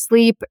quality of your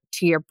sleep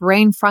to your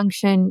brain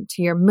function,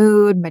 to your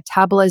mood,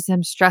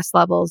 metabolism, stress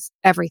levels,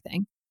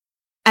 everything.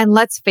 And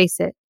let's face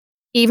it,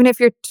 even if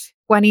your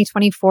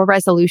 2024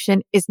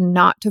 resolution is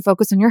not to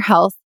focus on your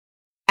health,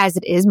 as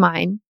it is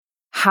mine,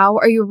 how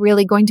are you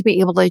really going to be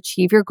able to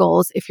achieve your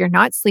goals if you're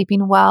not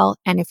sleeping well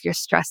and if you're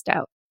stressed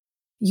out?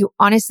 You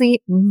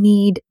honestly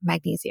need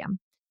magnesium.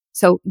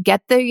 So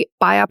get the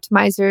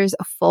Bioptimizers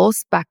full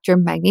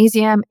spectrum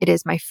magnesium. It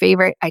is my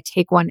favorite. I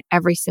take one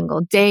every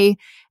single day.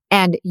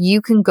 And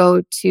you can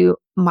go to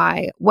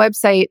my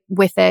website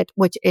with it,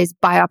 which is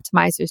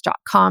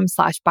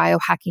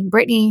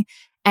bioptimizers.com/biohackingbrittany,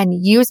 and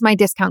use my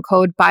discount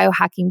code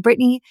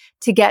biohackingbrittany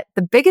to get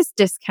the biggest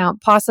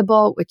discount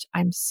possible, which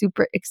I'm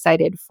super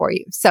excited for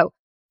you. So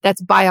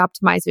that's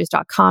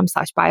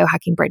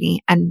bioptimizers.com/biohackingbrittany.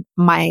 And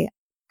my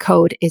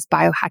code is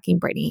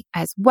biohackingbrittany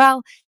as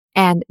well.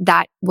 And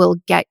that will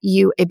get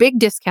you a big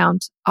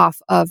discount off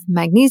of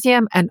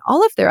magnesium and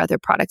all of their other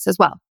products as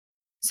well.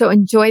 So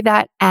enjoy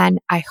that. And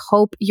I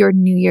hope your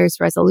New Year's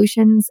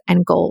resolutions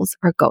and goals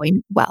are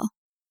going well.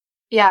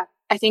 Yeah,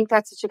 I think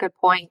that's such a good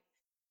point.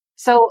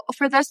 So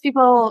for those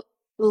people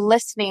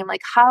listening,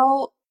 like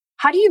how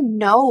do you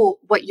know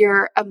what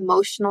your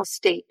emotional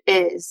state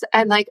is?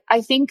 And like,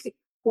 I think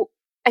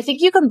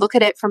you can look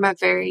at it from a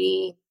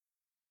very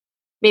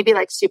maybe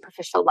like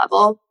superficial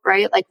level,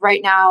 right? Like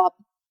right now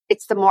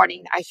it's the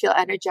morning. I feel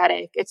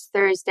energetic. It's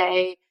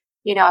Thursday.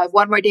 I have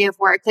one more day of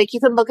work. Like you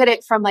can look at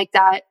it from like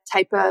that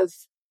type of,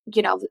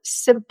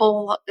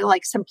 simple,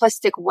 like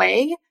simplistic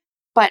way.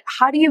 But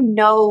how do you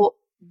know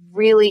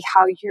really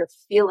how you're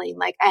feeling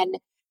like, and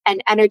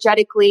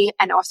energetically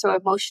and also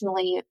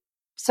emotionally,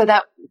 so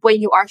that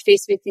when you are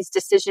faced with these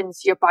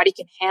decisions, your body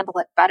can handle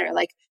it better?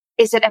 Like,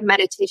 is it a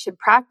meditation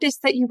practice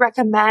that you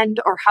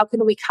recommend, or how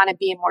can we kind of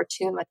be in more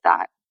tune with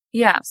that?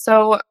 Yeah.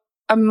 So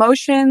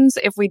emotions,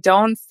 if we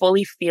don't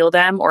fully feel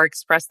them or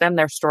express them,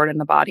 they're stored in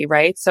the body,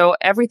 right? So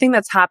everything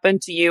that's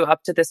happened to you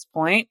up to this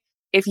point,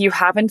 if you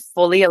haven't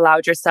fully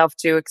allowed yourself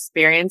to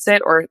experience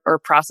it or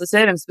process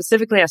it, and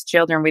specifically as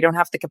children, we don't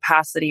have the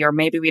capacity, or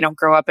maybe we don't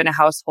grow up in a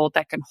household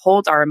that can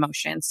hold our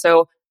emotions.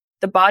 So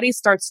the body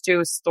starts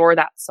to store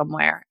that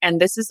somewhere.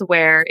 And this is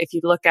where, if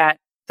you look at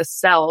the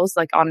cells,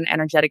 like on an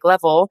energetic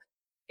level,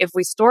 if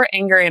we store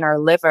anger in our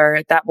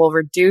liver, that will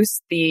reduce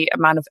the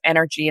amount of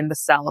energy in the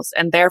cells,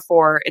 and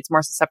therefore it's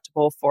more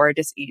susceptible for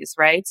disease,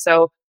 right?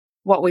 So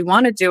what we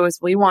want to do is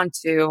we want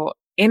to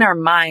in our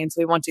minds,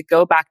 we want to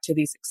go back to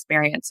these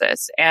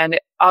experiences. And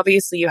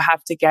obviously you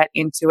have to get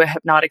into a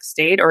hypnotic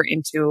state or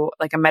into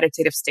like a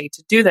meditative state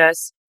to do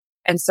this.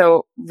 And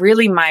so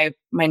really my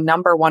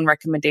number one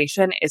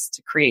recommendation is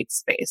to create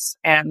space,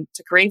 and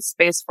to create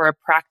space for a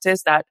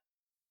practice that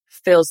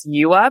fills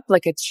you up.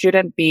 Like it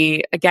shouldn't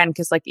be, again,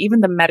 because like even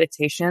the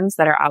meditations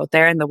that are out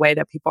there and the way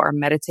that people are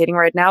meditating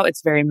right now,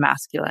 it's very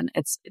masculine.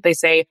 They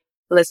say,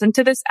 listen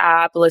to this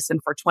app, listen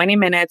for 20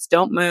 minutes,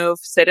 don't move,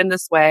 sit in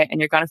this way,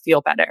 and you're going to feel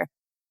better.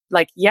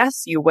 Like,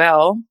 yes, you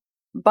will,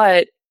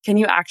 but can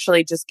you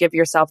actually just give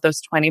yourself those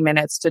 20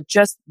 minutes to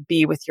just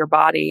be with your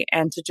body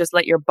and to just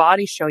let your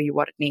body show you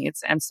what it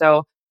needs? And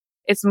so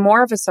it's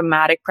more of a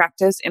somatic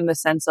practice in the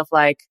sense of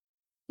like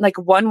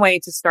one way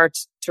to start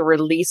to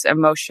release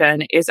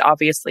emotion is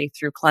obviously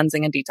through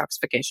cleansing and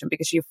detoxification,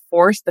 because you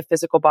force the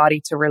physical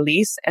body to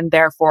release, and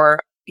therefore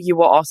you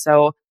will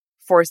also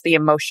force the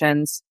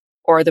emotions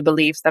or the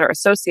beliefs that are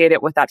associated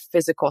with that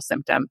physical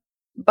symptom.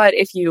 But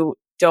if you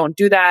don't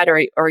do that,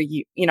 or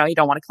you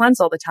don't want to cleanse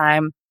all the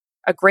time,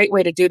 a great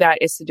way to do that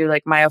is to do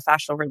like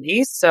myofascial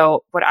release.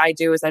 So what I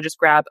do is I just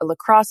grab a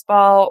lacrosse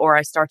ball, or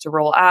I start to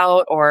roll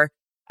out, or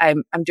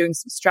I'm doing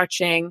some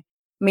stretching.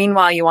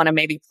 Meanwhile, you want to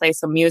maybe play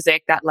some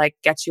music that like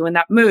gets you in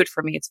that mood.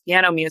 For me, it's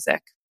piano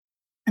music.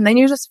 And then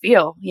you just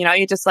feel,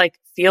 you just like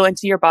feel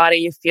into your body,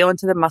 you feel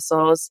into the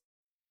muscles,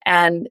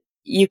 and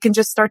you can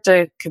just start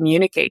to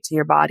communicate to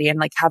your body and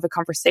like have a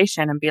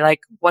conversation and be like,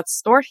 what's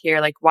stored here?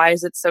 Like, why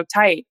is it so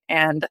tight?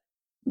 And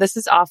this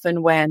is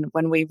often when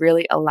we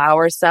really allow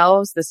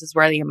ourselves, this is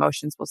where the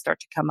emotions will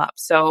start to come up.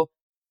 So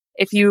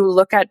if you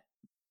look at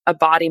a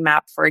body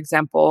map, for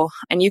example,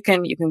 and you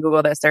can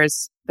Google this,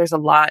 there's a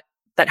lot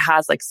that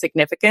has like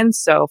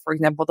significance. So for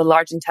example, the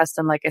large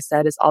intestine, like I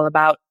said, is all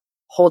about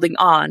holding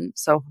on.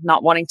 So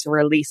not wanting to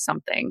release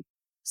something.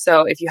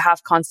 So if you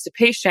have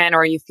constipation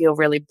or you feel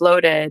really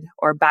bloated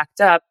or backed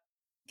up,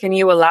 can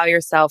you allow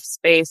yourself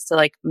space to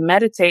like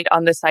meditate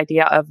on this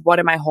idea of what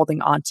am I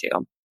holding on to?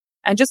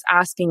 And just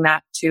asking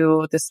that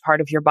to this part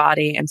of your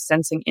body and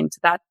sensing into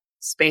that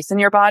space in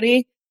your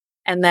body.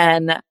 And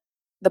then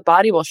the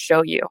body will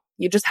show you.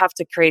 You just have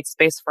to create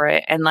space for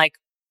it. And like,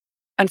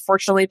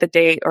 unfortunately, the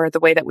day or the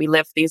way that we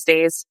live these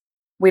days,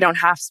 we don't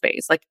have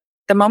space. Like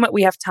the moment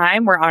we have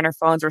time, we're on our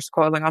phones, we're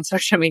scrolling on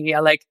social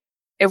media. Like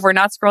if we're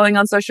not scrolling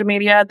on social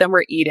media, then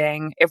we're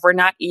eating. If we're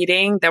not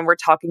eating, then we're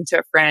talking to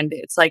a friend.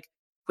 It's like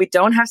we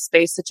don't have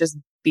space to just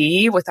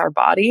be with our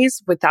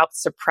bodies without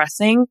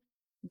suppressing,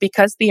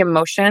 because the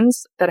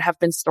emotions that have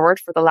been stored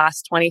for the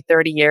last 20,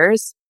 30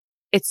 years,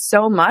 it's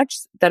so much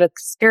that it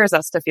scares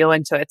us to feel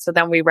into it. So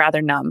then we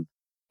rather numb.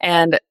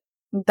 And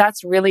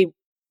that's really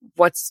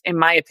what's, in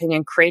my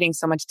opinion, creating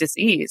so much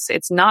disease.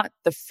 It's not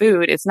the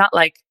food. It's not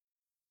like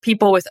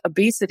people with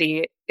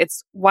obesity.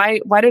 It's why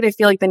do they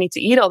feel like they need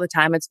to eat all the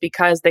time? It's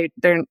because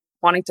they're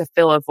wanting to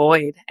fill a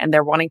void, and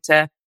they're wanting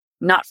to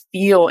not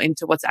feel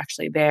into what's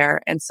actually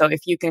there. And so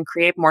if you can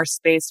create more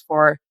space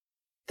for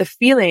the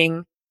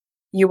feeling,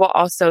 you will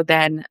also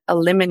then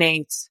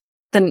eliminate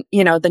the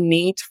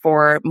need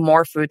for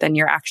more food than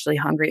you're actually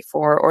hungry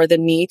for, or the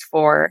need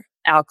for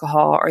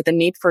alcohol, or the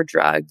need for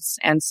drugs.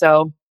 And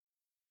so,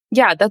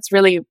 yeah, that's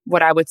really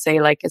what I would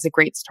say like is a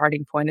great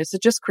starting point, is to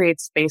just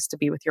create space to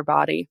be with your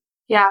body.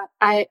 Yeah,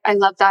 I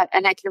love that.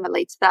 And I can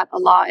relate to that a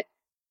lot.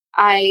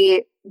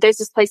 There's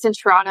this place in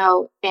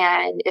Toronto,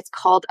 and it's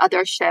called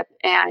Othership,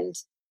 and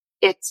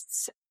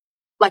it's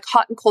like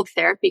hot and cold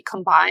therapy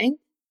combined,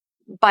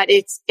 but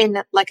it's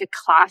in like a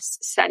class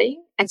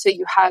setting. And so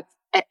you have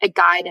a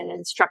guide and an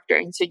instructor.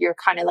 And so you're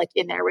kind of like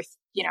in there with,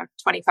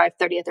 25,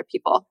 30 other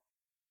people.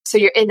 So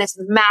you're in this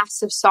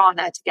massive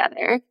sauna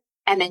together,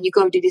 and then you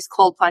go do these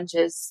cold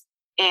plunges,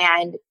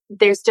 and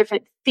there's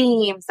different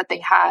themes that they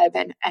have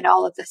and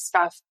all of this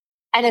stuff.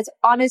 And it's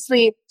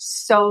honestly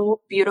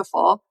so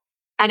beautiful.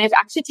 And I've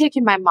actually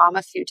taken my mom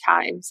a few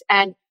times.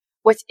 And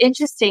what's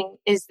interesting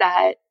is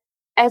that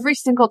every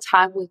single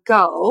time we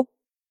go,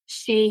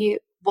 she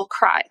will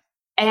cry.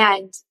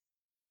 And,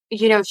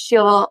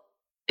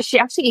 she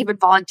actually even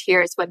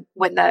volunteers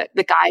when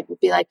the guide would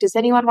be like, does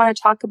anyone want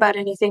to talk about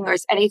anything, or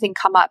has anything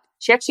come up?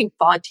 She actually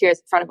volunteers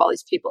in front of all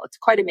these people. It's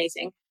quite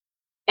amazing.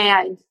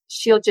 And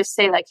she'll just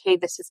say like, hey,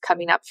 this is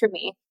coming up for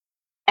me.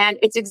 And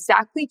it's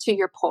exactly to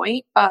your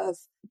point of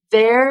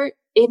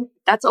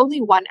that's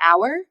only 1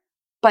 hour,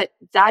 but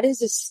that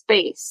is a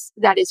space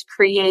that is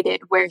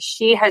created where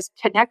she has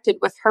connected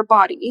with her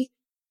body,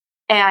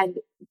 and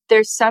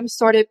there's some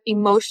sort of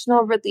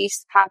emotional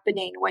release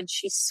happening when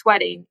she's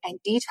sweating and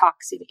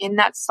detoxing in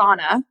that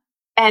sauna.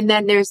 And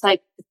then there's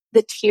like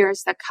the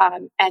tears that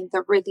come, and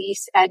the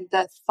release, and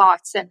the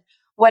thoughts, and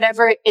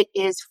whatever it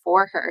is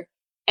for her.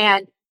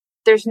 And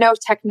there's no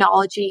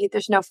technology,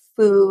 there's no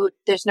food,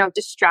 there's no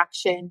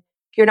distraction.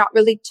 You're not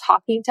really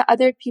talking to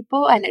other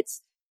people, and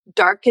it's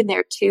dark in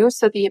there too.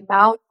 So the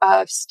amount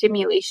of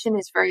stimulation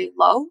is very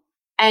low,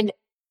 and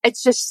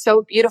it's just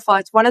so beautiful.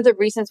 It's one of the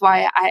reasons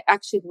why I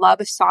actually love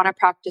a sauna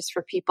practice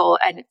for people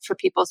and for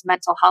people's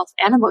mental health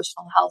and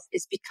emotional health,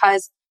 is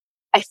because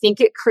I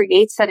think it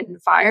creates that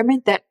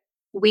environment that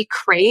we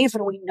crave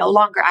and we no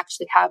longer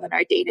actually have in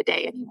our day to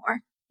day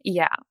anymore.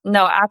 Yeah,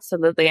 no,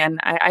 absolutely. And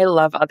I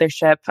love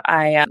Othership.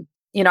 I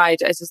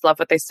just love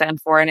what they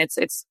stand for. And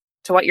it's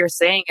to what you're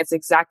saying, it's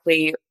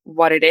exactly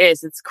what it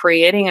is. It's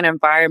creating an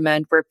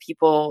environment where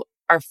people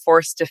are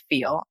forced to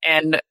feel.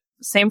 And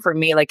same for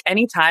me, like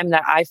anytime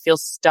that I feel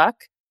stuck,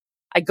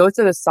 I go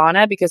to the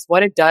sauna because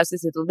what it does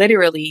is it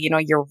literally,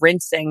 you're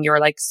rinsing, you're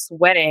like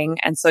sweating.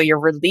 And so you're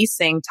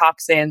releasing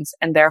toxins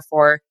and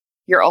therefore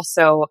you're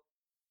also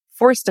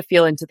forced to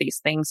feel into these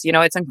things.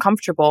 It's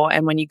uncomfortable.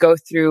 And when you go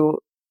through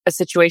a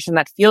situation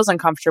that feels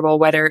uncomfortable,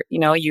 whether,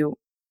 you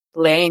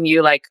lay and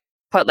you like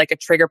put like a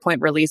trigger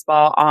point release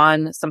ball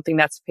on something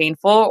that's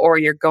painful, or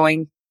you're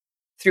going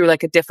through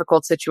like a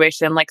difficult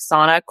situation like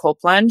sauna, cold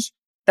plunge,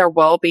 there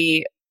will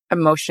be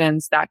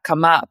emotions that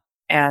come up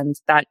and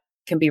that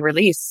can be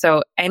released.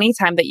 So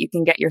anytime that you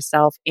can get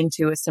yourself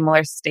into a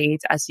similar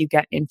state as you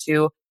get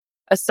into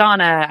a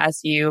sauna,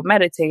 as you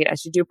meditate,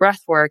 as you do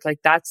breath work, like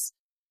that's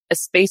a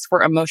space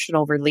for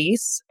emotional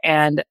release.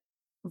 And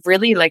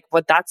really like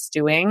what that's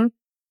doing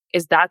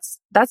is that's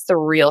the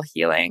real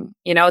healing.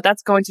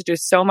 That's going to do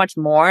so much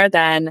more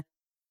than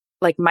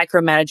like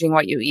micromanaging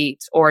what you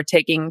eat or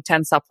taking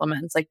 10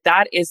 supplements. Like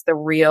that is the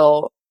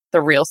real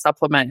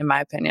supplement, in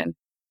my opinion.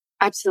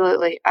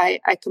 Absolutely. I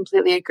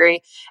completely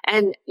agree.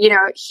 And,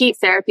 heat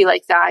therapy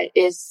like that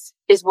is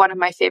one of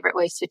my favorite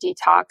ways to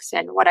detox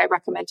and what I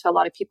recommend to a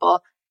lot of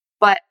people.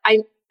 But I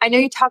know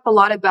you talk a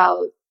lot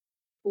about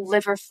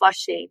liver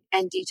flushing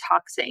and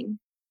detoxing.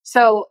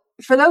 So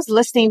for those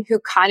listening who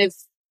kind of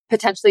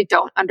potentially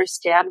don't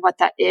understand what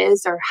that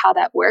is or how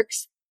that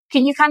works,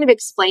 can you kind of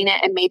explain it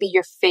and maybe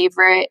your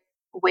favorite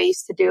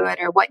ways to do it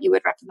or what you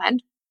would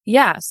recommend?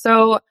 Yeah.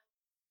 So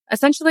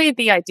essentially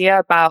the idea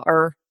about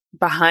or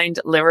behind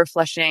liver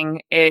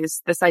flushing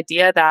is this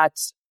idea that,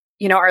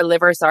 our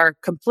livers are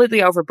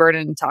completely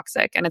overburdened and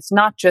toxic. And it's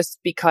not just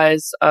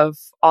because of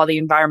all the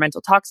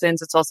environmental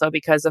toxins. It's also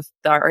because of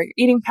our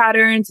eating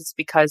patterns. It's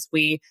because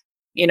we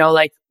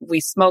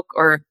smoke,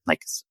 or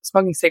like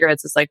smoking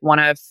cigarettes is like one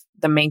of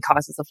the main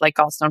causes of like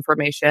gallstone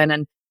formation,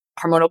 and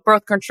hormonal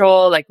birth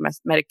control, like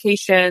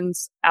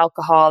medications,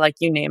 alcohol, like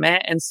you name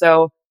it. And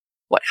so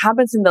what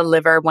happens in the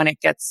liver when it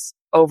gets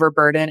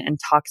overburdened and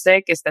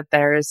toxic is that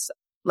there's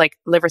like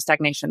liver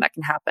stagnation that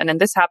can happen. And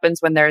this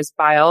happens when there's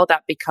bile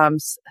that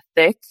becomes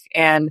thick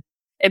and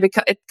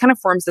it kind of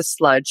forms a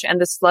sludge, and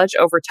the sludge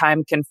over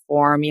time can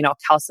form,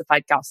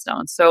 calcified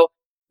gallstones. So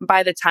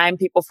by the time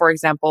people, for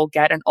example,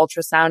 get an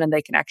ultrasound and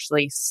they can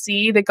actually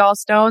see the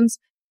gallstones,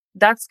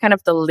 that's kind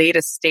of the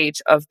latest stage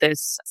of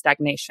this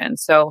stagnation.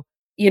 So,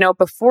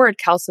 before it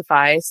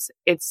calcifies,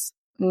 it's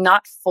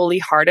not fully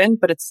hardened,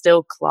 but it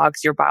still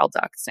clogs your bile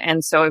ducts.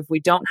 And so if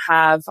we don't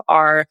have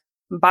our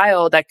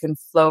bile that can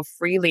flow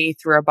freely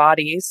through our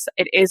bodies,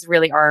 it is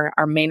really our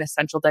main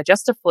essential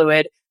digestive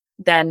fluid,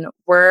 then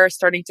we're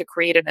starting to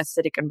create an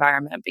acidic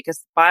environment,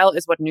 because bile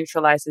is what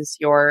neutralizes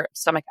your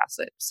stomach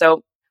acid.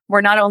 So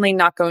we're not only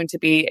not going to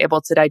be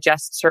able to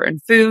digest certain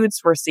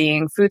foods, we're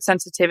seeing food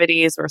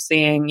sensitivities, we're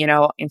seeing,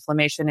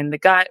 inflammation in the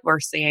gut, we're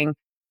seeing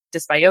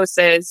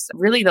dysbiosis.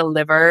 Really the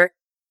liver,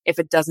 if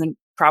it doesn't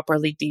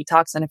properly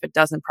detox and if it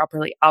doesn't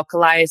properly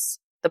alkalize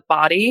the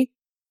body,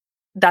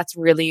 that's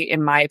really,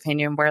 in my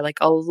opinion, where like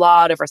a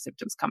lot of our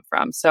symptoms come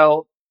from.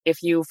 So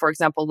if you, for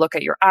example, look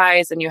at your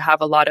eyes and you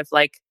have a lot of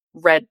like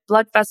red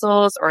blood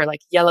vessels or like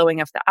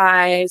yellowing of the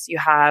eyes, you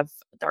have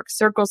dark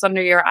circles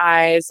under your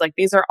eyes, like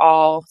these are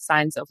all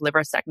signs of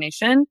liver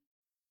stagnation.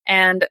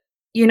 And,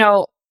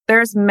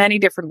 there's many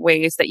different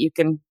ways that you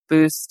can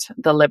boost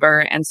the liver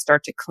and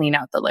start to clean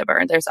out the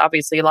liver. There's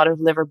obviously a lot of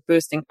liver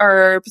boosting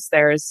herbs.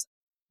 There's,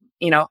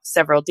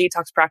 several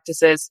detox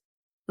practices.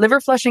 Liver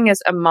flushing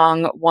is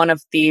among one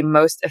of the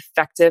most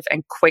effective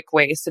and quick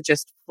ways to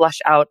just flush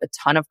out a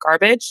ton of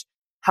garbage.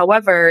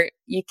 However,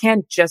 you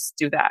can't just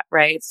do that,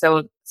 right?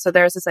 So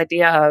there's this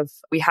idea of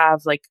we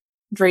have like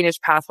drainage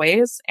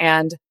pathways,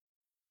 and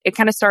it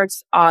kind of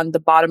starts on the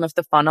bottom of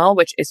the funnel,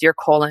 which is your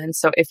colon.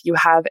 So if you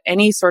have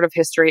any sort of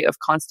history of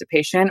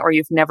constipation, or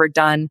you've never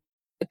done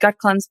a gut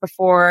cleanse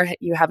before,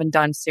 you haven't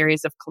done a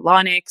series of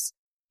colonics,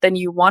 then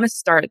you want to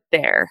start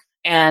there.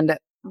 And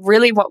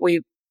really what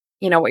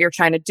you're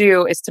trying to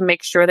do is to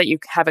make sure that you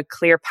have a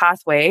clear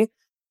pathway,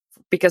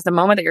 because the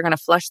moment that you're going to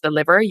flush the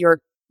liver, you're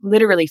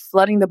literally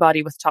flooding the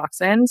body with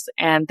toxins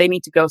and they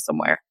need to go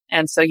somewhere.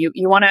 And so you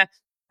want to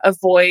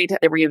avoid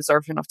the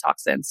reabsorption of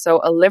toxins. So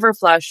a liver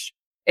flush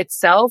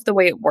itself, the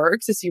way it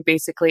works is you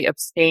basically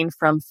abstain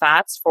from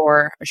fats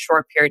for a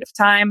short period of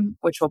time,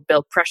 which will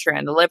build pressure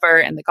in the liver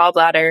and the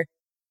gallbladder.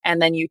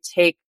 And then you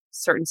take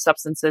certain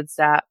substances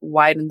that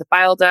widen the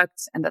bile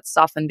ducts and that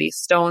soften these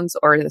stones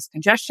or this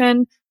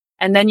congestion.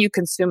 And then you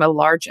consume a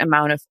large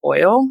amount of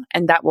oil,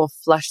 and that will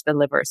flush the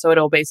liver. So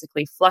it'll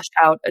basically flush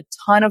out a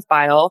ton of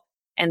bile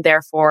and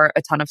therefore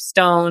a ton of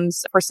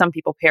stones. For some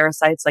people,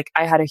 parasites. Like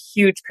I had a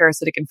huge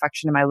parasitic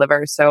infection in my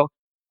liver. So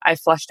I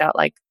flushed out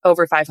like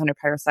over 500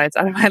 parasites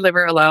out of my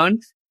liver alone.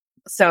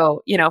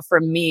 So,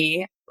 for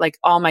me, like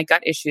all my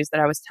gut issues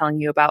that I was telling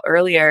you about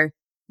earlier,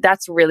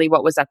 that's really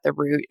what was at the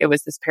root. It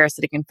was this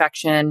parasitic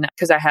infection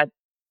because I had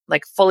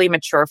like fully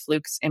mature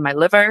flukes in my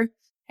liver.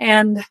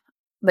 And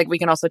like, we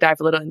can also dive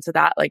a little into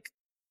that. Like,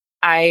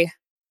 I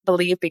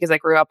believe because I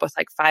grew up with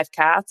like 5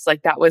 cats,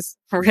 like that was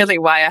really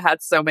why I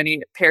had so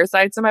many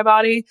parasites in my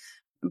body.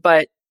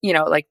 But,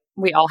 like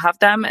we all have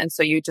them. And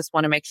so you just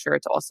want to make sure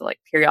to also like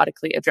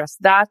periodically address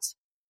that.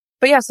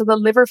 But yeah, so the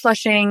liver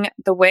flushing,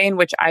 the way in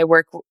which I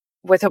work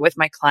with it with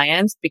my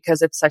clients,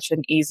 because it's such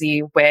an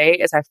easy way,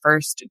 is I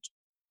first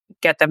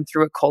get them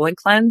through a colon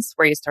cleanse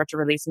where you start to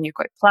release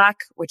mucoid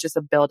plaque, which is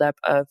a buildup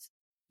of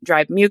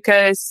dried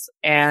mucus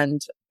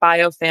and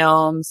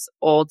biofilms,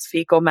 old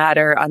fecal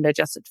matter,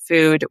 undigested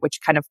food, which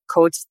kind of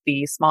coats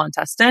the small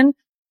intestine.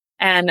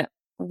 And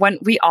when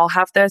we all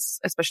have this,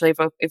 especially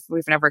if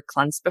we've never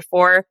cleansed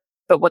before,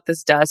 but what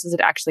this does is it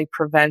actually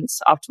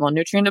prevents optimal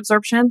nutrient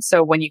absorption.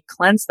 So when you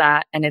cleanse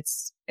that, and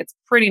it's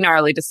pretty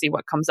gnarly to see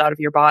what comes out of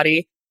your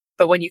body,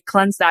 but when you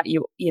cleanse that,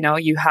 you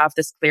have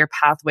this clear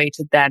pathway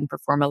to then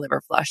perform a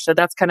liver flush. So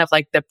that's kind of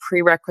like the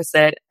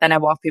prerequisite. Then I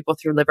walk people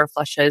through liver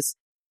flushes.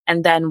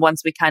 And then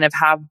once we kind of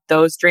have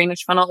those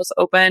drainage funnels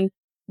open,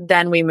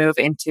 then we move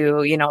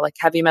into, like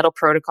heavy metal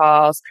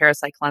protocols,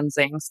 parasite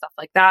cleansing, stuff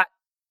like that.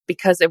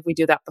 Because if we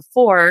do that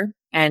before,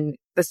 and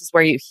this is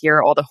where you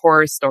hear all the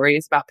horror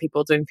stories about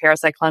people doing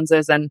parasite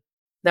cleanses and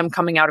them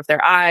coming out of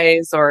their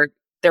eyes, or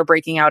they're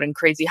breaking out in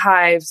crazy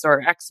hives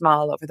or eczema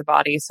all over the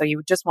body. So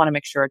you just want to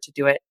make sure to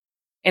do it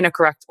in a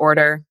correct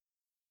order.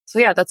 So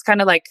yeah, that's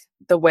kind of like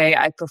the way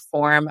I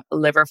perform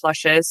liver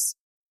flushes.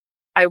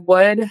 I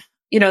would,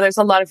 there's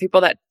a lot of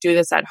people that do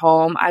this at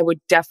home. I would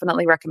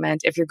definitely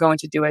recommend, if you're going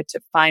to do it, to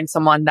find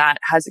someone that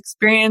has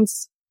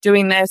experience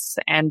doing this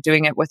and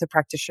doing it with a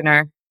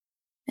practitioner.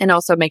 And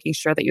also making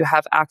sure that you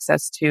have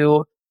access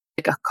to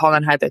like a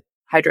colon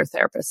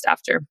hydrotherapist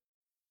after.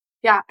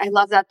 Yeah, I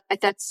love that.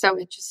 That's so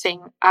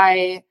interesting.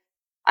 I've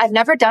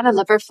never done a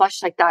liver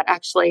flush like that,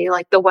 actually,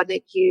 like the way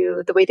that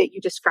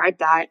you described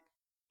that.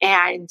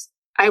 And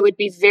I would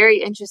be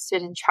very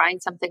interested in trying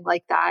something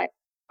like that,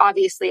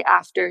 obviously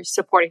after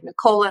supporting the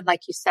colon,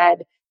 like you said,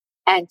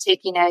 and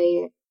taking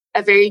a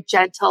very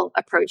gentle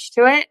approach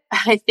to it.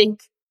 I think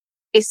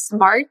is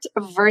smart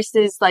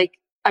versus like,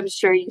 I'm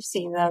sure you've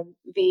seen them,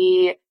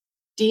 the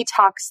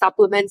detox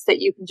supplements that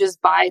you can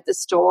just buy at the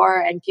store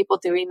and people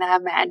doing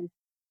them. And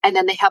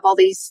then they have all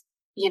these,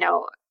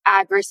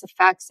 adverse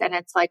effects. And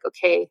it's like,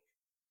 okay,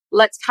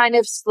 let's kind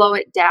of slow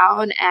it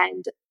down.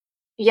 And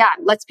yeah,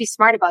 let's be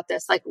smart about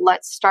this. Like,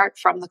 let's start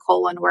from the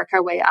colon, work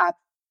our way up,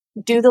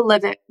 do the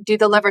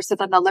liver. So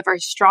then the liver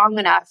is strong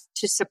enough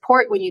to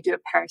support when you do a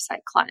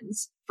parasite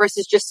cleanse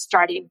versus just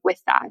starting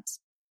with that.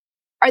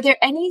 Are there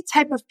any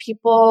type of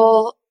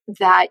people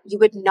that you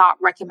would not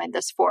recommend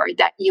this for,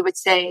 that you would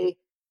say,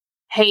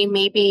 hey,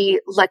 maybe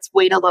let's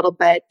wait a little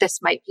bit,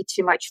 this might be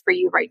too much for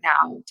you right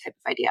now, type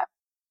of idea?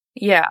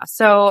 Yeah.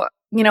 So,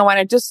 when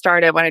I just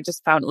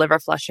found liver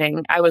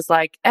flushing, I was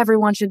like,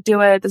 everyone should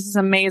do it. This is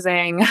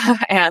amazing.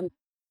 And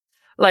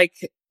like,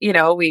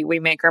 we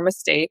make our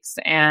mistakes.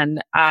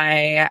 And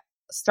I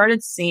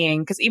started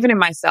seeing, because even in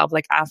myself,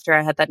 like after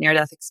I had that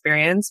near-death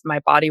experience, my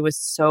body was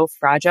so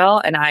fragile,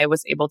 and I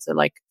was able to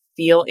like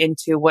feel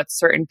into what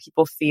certain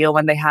people feel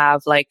when they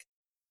have like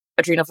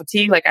adrenal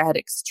fatigue. Like I had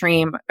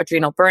extreme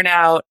adrenal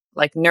burnout,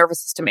 like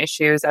nervous system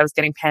issues. I was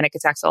getting panic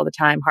attacks all the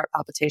time, heart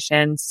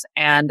palpitations.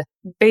 And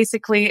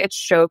basically it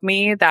showed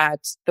me that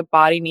the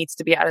body needs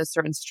to be at a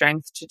certain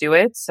strength to do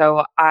it.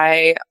 So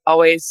I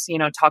always,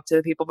 talk to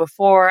the people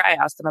before. I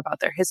ask them about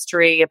their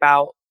history,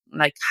 about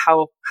like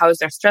how is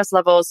their stress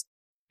levels.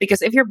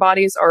 Because if your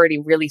body is already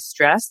really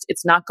stressed,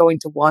 it's not going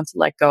to want to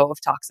let go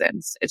of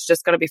toxins. It's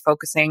just going to be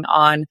focusing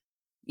on,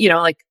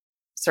 like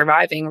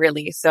surviving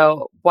really.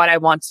 So what I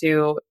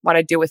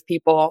do with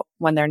people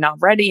when they're not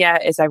ready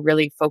yet is I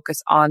really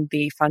focus on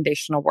the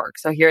foundational work.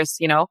 So here's,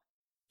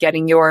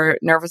 getting your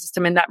nervous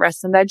system in that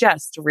rest and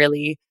digest,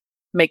 really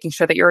making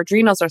sure that your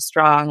adrenals are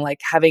strong, like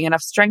having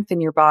enough strength in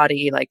your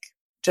body, like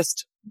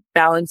just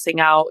balancing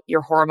out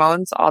your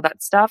hormones, all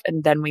that stuff.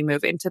 And then we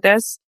move into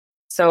this.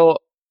 So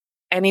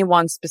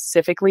anyone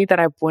specifically that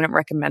I wouldn't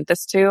recommend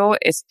this to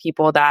is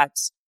people that,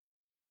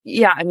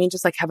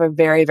 just like have a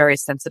very, very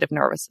sensitive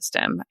nervous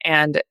system.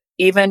 And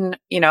even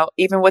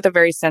with a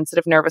very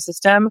sensitive nervous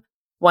system,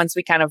 once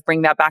we kind of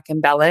bring that back in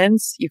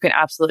balance, you can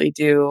absolutely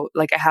do,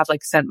 like I have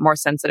like more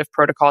sensitive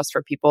protocols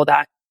for people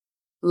that,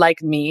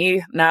 like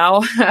me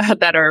now,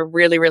 that are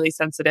really, really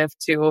sensitive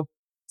to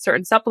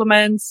certain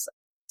supplements.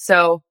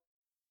 So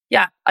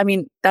yeah,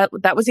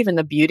 that was even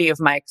the beauty of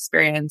my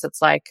experience.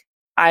 It's like,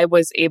 I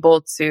was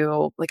able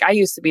to, like, I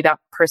used to be that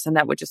person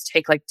that would just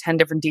take like 10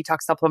 different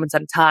detox supplements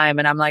at a time.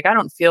 And I'm like, I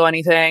don't feel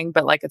anything,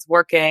 but like it's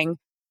working.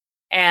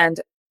 And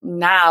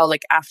now,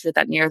 like after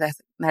that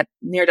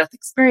near-death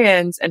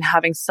experience and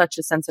having such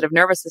a sensitive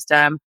nervous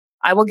system,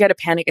 I will get a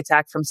panic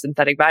attack from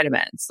synthetic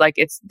vitamins. Like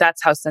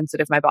that's how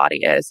sensitive my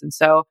body is. And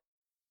so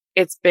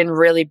it's been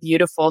really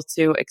beautiful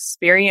to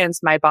experience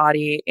my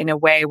body in a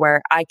way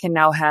where I can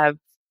now have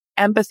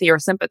empathy or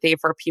sympathy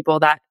for people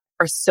that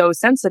are so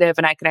sensitive,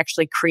 and I can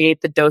actually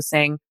create the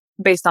dosing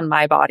based on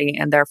my body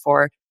and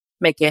therefore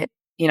make it,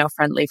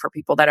 friendly for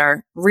people that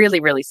are really,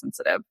 really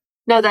sensitive.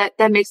 No, that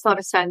makes a lot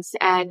of sense.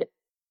 And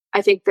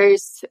I think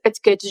it's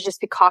good to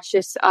just be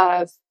cautious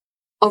of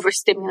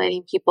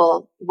overstimulating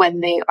people when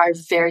they are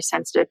very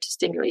sensitive to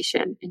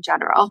stimulation in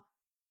general.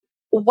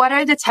 What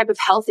are the type of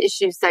health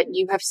issues that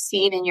you have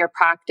seen in your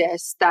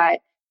practice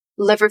that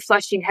liver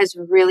flushing has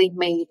really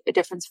made a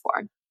difference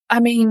for? I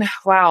mean,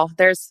 wow,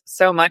 there's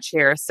so much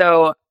here.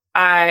 So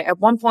at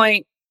one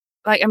point,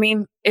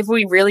 if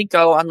we really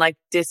go on like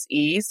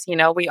dis-ease,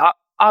 we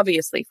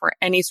obviously for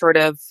any sort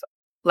of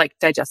like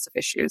digestive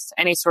issues,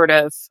 any sort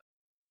of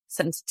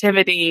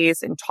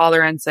sensitivities,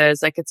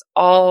 intolerances, like it's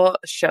all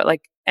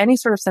like any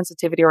sort of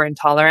sensitivity or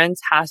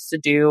intolerance has to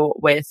do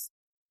with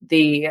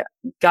the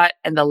gut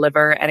and the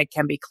liver, and it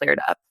can be cleared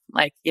up.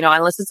 Like,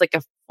 unless it's like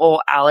a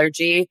full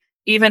allergy,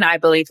 even I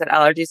believe that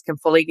allergies can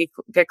fully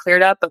get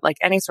cleared up, but like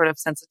any sort of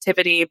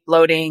sensitivity,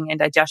 bloating,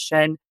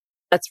 indigestion,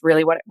 that's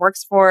really what it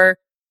works for.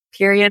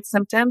 Period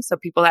symptoms. So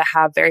people that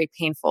have very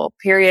painful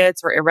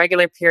periods or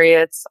irregular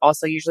periods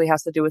also usually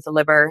has to do with the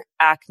liver,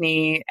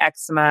 acne,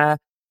 eczema,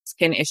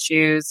 skin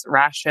issues,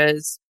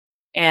 rashes.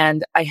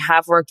 And I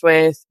have worked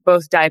with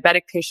both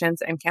diabetic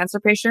patients and cancer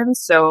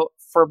patients. So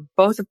for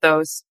both of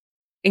those,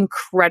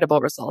 incredible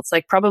results,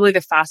 like probably the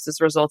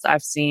fastest results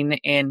I've seen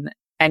in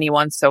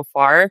anyone so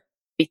far,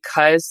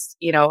 because,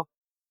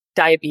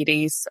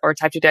 diabetes or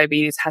type 2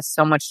 diabetes has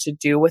so much to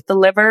do with the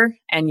liver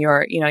and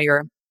your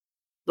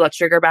blood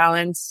sugar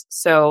balance.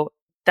 So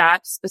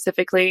that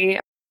specifically,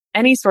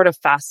 any sort of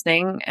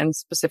fasting, and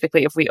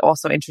specifically if we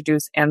also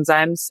introduce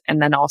enzymes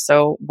and then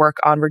also work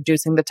on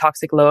reducing the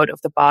toxic load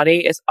of the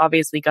body, is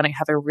obviously going to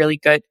have a really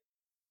good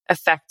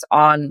effect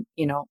on,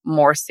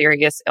 more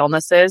serious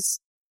illnesses.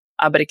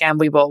 But again,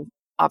 we will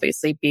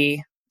obviously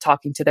be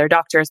talking to their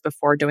doctors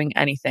before doing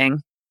anything.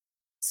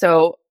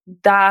 So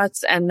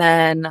that's, and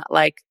then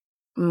like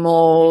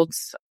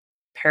molds,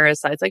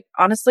 parasites, like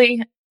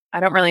honestly,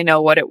 I don't really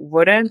know what it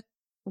wouldn't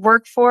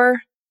work for.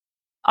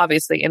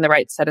 Obviously in the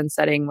right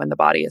setting when the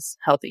body is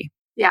healthy.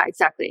 Yeah,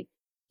 exactly.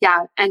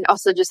 Yeah. And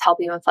also just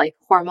helping with like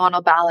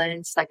hormonal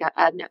balance. Like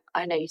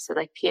I know you said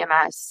like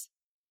PMS,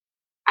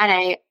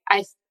 and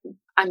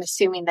I'm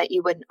assuming that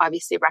you wouldn't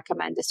obviously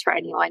recommend this for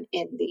anyone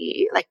in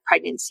the like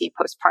pregnancy,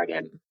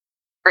 postpartum,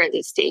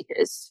 early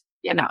stages.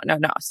 No.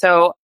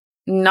 So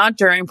not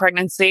during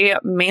pregnancy,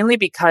 mainly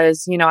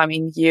because, you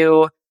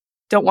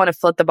don't want to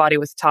flood the body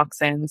with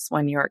toxins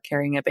when you're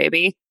carrying a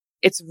baby.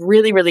 It's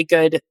really, really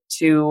good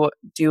to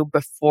do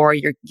before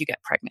you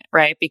get pregnant,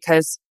 right?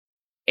 Because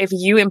if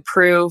you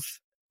improve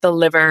the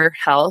liver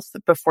health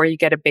before you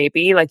get a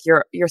baby, like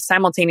you're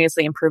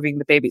simultaneously improving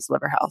the baby's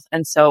liver health.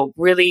 And so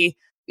really,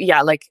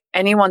 yeah, like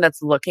anyone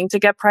that's looking to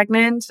get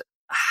pregnant,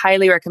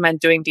 highly recommend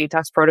doing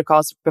detox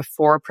protocols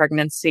before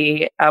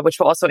pregnancy, which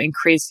will also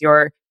increase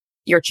your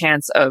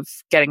chance of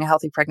getting a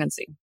healthy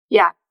pregnancy.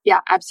 Yeah,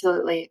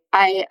 absolutely.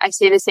 I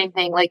say the same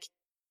thing, like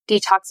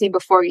detoxing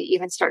before you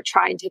even start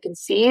trying to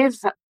conceive,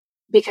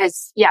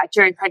 because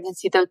during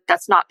pregnancy, though,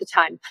 that's not the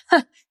time.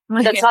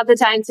 That's not the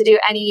time to do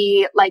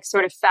any like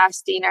sort of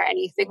fasting or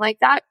anything like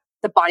that.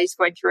 The body's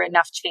going through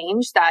enough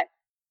change that,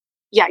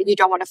 you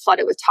don't want to flood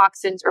it with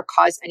toxins or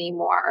cause any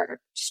more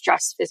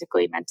stress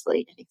physically,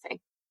 mentally,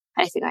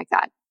 anything like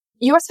that.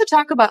 You also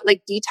talk about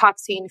like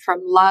detoxing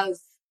from love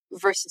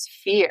versus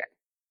fear.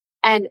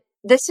 And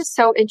this is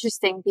so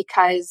interesting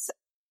because,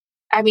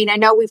 I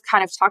know we've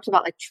kind of talked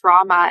about like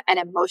trauma and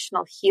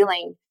emotional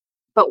healing,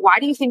 but why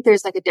do you think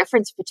there's like a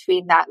difference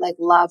between that, like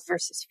love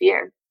versus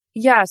fear?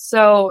 Yeah.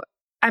 So,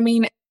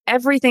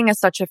 everything is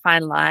such a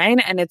fine line,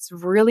 and it's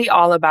really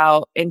all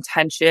about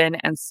intention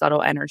and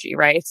subtle energy,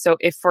 right? So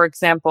if, for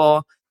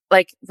example,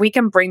 like we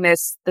can bring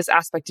this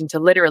aspect into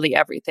literally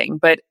everything,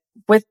 but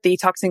with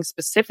detoxing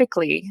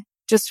specifically,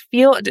 just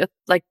feel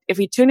like if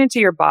you tune into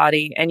your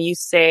body and you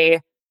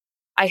say,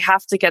 I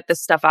have to get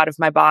this stuff out of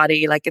my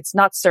body. Like it's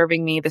not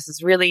serving me. This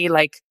is really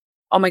like,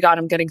 oh my God,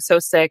 I'm getting so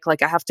sick.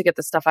 Like I have to get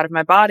this stuff out of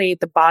my body.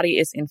 The body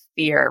is in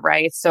fear,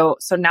 right? So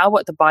now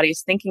what the body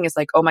is thinking is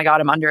like, oh my God,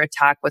 I'm under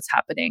attack. What's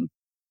happening?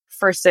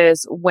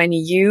 Versus when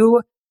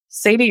you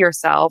say to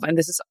yourself, and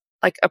this is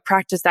like a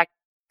practice that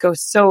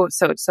goes so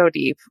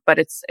deep, but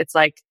it's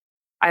like,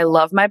 I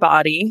love my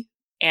body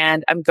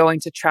and I'm going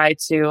to try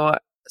to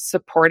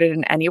support it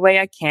in any way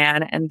I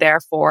can. And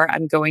therefore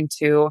I'm going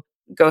to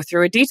go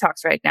through a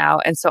detox right now.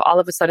 And so all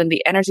of a sudden,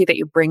 the energy that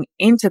you bring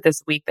into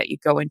this week that you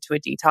go into a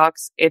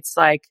detox, it's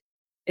like,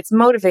 it's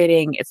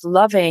motivating, it's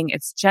loving,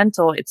 it's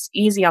gentle, it's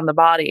easy on the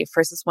body,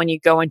 versus when you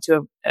go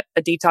into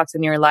a detox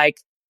and you're like,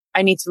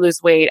 I need to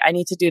lose weight, I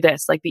need to do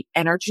this. Like the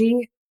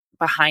energy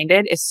behind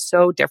it is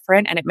so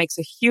different, and it makes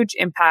a huge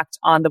impact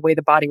on the way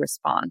the body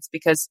responds,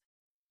 because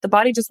the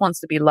body just wants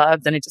to be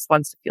loved and it just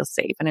wants to feel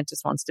safe and it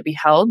just wants to be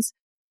held.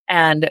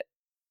 And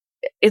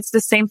it's the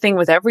same thing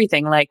with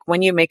everything. Like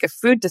when you make a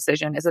food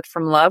decision, is it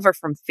from love or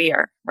from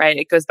fear, right?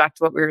 It goes back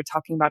to what we were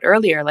talking about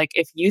earlier. Like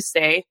if you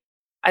say,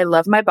 I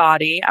love my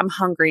body, I'm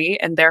hungry,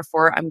 and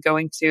therefore I'm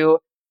going to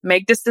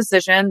make this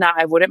decision that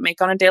I wouldn't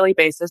make on a daily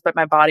basis, but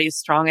my body is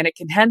strong and it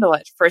can handle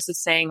it,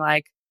 versus saying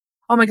like,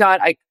 oh my God,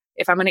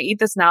 if I'm going to eat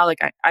this now, like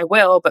I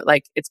will, but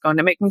like it's going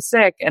to make me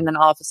sick. And then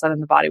all of a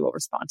sudden the body will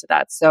respond to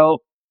that.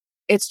 So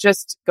it's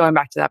just going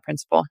back to that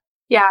principle.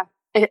 Yeah,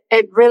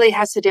 it really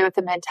has to do with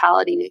the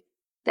mentality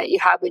that you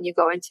have when you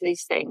go into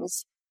these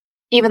things,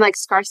 even like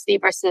scarcity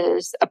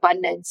versus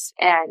abundance.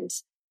 And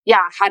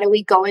yeah, how do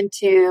we go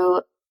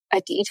into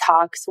a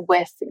detox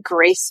with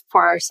grace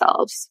for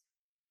ourselves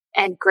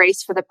and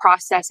grace for the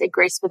process and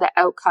grace for the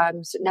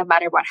outcomes, no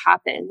matter what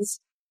happens?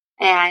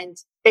 And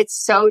it's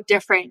so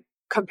different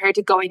compared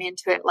to going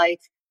into it like,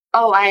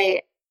 oh,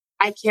 I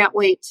can't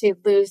wait to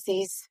lose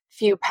these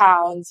few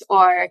pounds,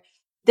 or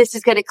this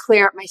is going to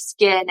clear up my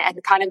skin,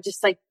 and kind of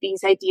just like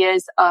these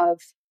ideas of,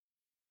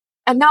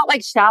 I'm not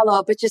like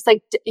shallow, but just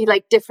like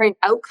different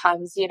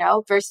outcomes,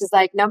 versus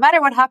like, no matter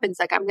what happens,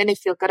 like I'm going to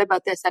feel good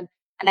about this. And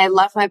I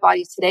love my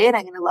body today, and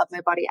I'm going to love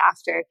my body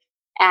after.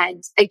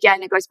 And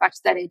again, it goes back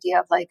to that idea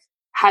of like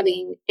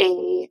having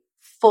a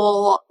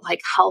full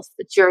like health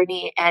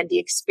journey and the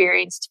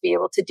experience to be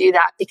able to do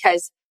that.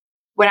 Because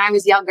when I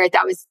was younger,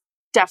 that was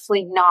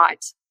definitely not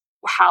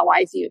how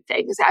I viewed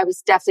things. I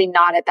was definitely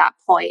not at that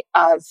point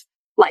of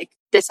like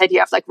this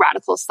idea of like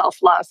radical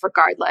self-love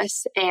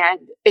regardless.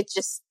 And it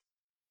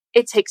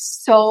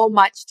takes so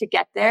much to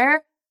get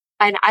there.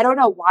 And I don't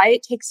know why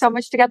it takes so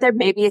much to get there.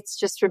 Maybe it's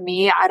just for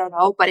me. I don't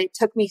know, but it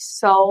took me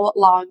so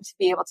long to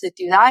be able to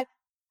do that.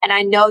 And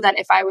I know that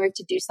if I were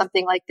to do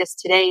something like this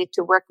today,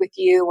 to work with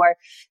you or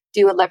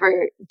do a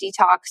liver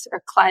detox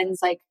or cleanse,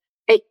 like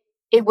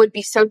it would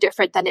be so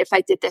different than if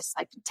I did this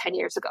like 10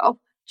 years ago.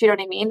 Do you know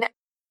what I mean?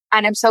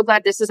 And I'm so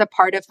glad this is a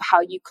part of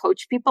how you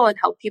coach people and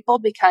help people,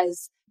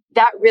 because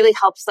that really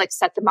helps like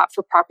set them up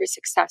for proper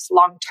success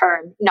long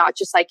term, not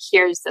just like,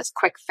 here's this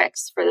quick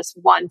fix for this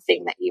one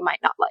thing that you might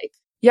not like.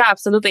 Yeah,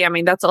 absolutely. I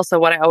mean, that's also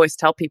what I always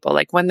tell people.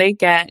 Like when they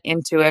get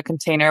into a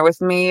container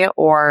with me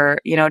or,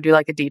 do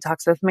like a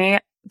detox with me,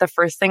 the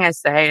first thing I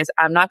say is,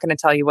 I'm not going to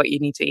tell you what you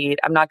need to eat.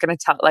 I'm not going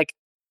to tell, like,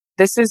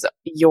 this is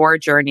your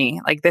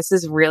journey. Like, this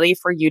is really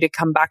for you to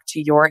come back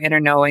to your inner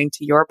knowing,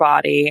 to your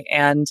body.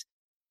 And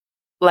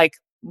like,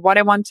 what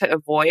I want to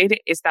avoid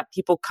is that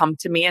people come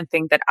to me and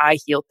think that I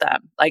healed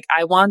them. Like,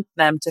 I want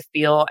them to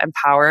feel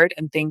empowered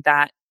and think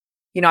that,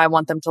 I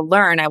want them to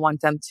learn. I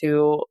want them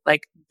to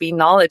like be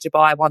knowledgeable.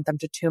 I want them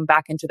to tune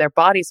back into their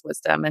body's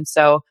wisdom. And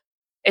so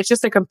it's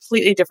just a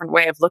completely different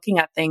way of looking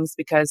at things,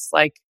 because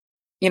like,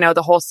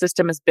 the whole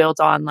system is built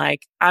on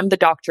like, I'm the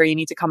doctor, you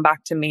need to come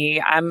back to me.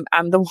 I'm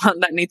the one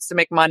that needs to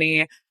make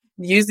money.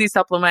 Use these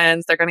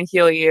supplements, they're going to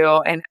heal you.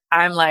 And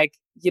I'm like,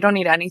 you don't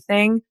need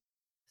anything.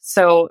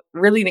 So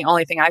really the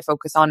only thing I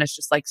focus on is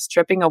just like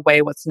stripping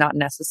away what's not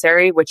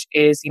necessary, which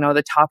is,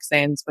 the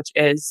toxins, which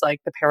is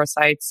like the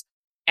parasites,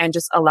 and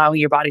just allowing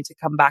your body to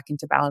come back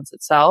into balance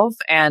itself.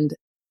 And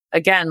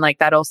again, like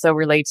that also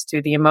relates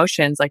to the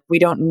emotions. Like we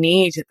don't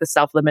need the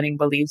self-limiting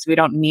beliefs. We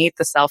don't need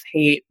the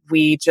self-hate.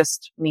 We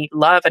just need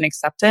love and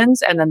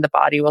acceptance, and then the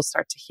body will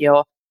start to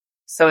heal.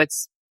 So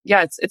it's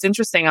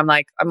interesting.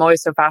 I'm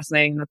always so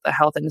fascinated that the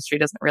health industry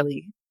doesn't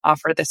really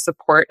offer this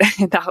support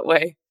in that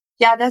way.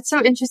 Yeah, that's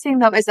so interesting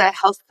though. As a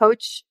health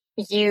coach,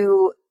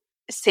 you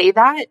say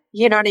that,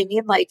 you know what I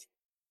mean? Like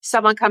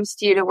someone comes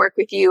to you to work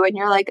with you and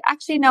you're like,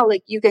 actually, no,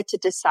 like you get to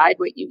decide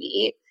what you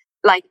eat.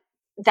 Like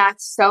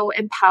that's so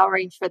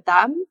empowering for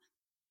them.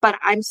 But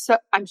I'm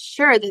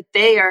sure that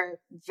they are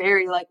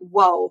very like,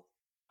 whoa,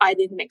 I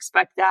didn't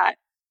expect that.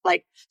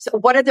 Like, so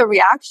what are the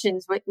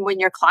reactions when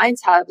your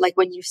clients have, like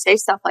when you say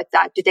stuff like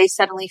that? Do they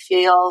suddenly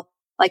feel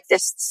like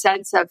this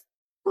sense of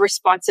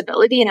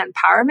responsibility and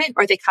empowerment,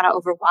 or are they kind of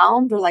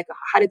overwhelmed, or like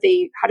how do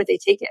they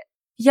take it?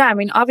 Yeah, I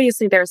mean,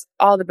 obviously there's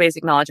all the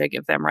basic knowledge I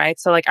give them, right?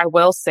 So like I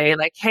will say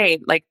like, hey,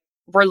 like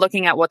we're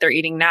looking at what they're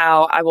eating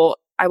now. I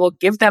will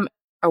give them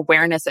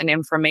awareness and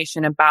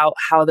information about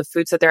how the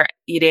foods that they're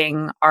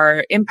eating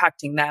are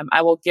impacting them.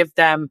 I will give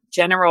them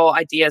general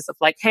ideas of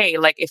like, hey,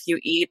 like if you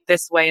eat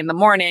this way in the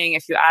morning,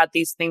 if you add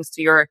these things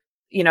to your,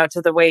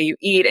 to the way you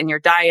eat and your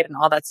diet and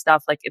all that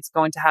stuff, like it's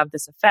going to have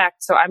this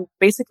effect. So I'm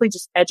basically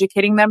just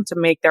educating them to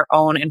make their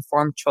own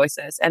informed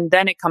choices. And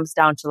then it comes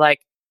down to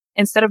like,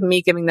 instead of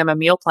me giving them a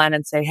meal plan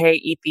and say, hey,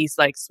 eat these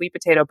like sweet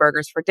potato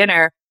burgers for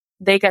dinner,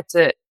 they get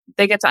to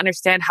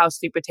understand how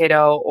sweet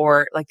potato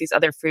or like these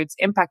other foods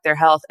impact their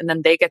health. And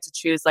then they get to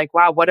choose like,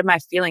 wow, what am I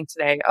feeling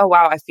today? Oh,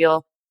 wow, I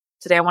feel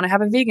today I want to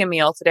have a vegan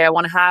meal. Today I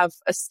want to have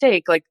a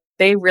steak. Like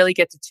they really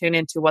get to tune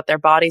into what their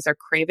bodies are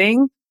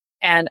craving.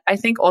 And I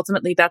think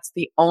ultimately that's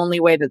the only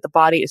way that the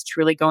body is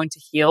truly going to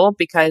heal,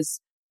 because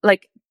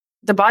like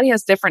the body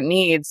has different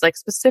needs. Like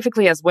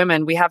specifically as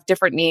women, we have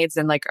different needs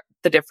in like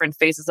the different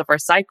phases of our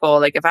cycle.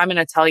 Like if I'm going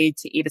to tell you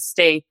to eat a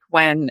steak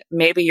when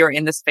maybe you're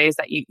in this phase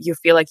that you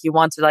feel like you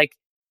want to like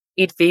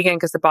eat vegan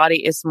because the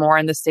body is more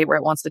in the state where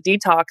it wants to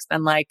detox,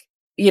 then like,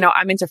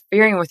 I'm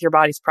interfering with your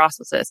body's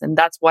processes. And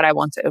that's what I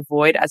want to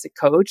avoid as a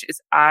coach, is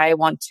I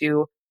want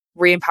to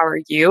re-empower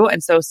you.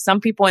 And so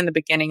some people in the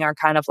beginning are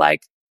kind of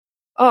like,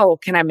 oh,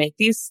 can I make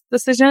these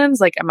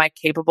decisions? Like, am I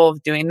capable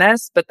of doing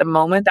this? But the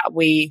moment that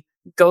we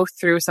go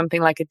through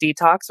something like a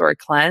detox or a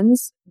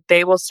cleanse,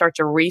 they will start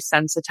to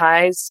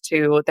resensitize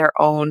to their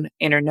own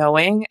inner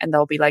knowing. And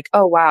they'll be like,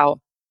 oh, wow,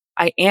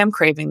 I am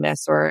craving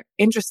this, or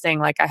interesting.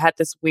 Like I had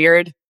this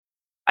weird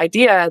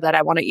idea that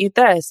I want to eat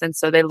this. And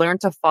so they learn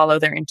to follow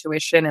their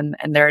intuition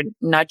and their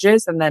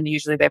nudges. And then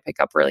usually they pick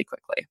up really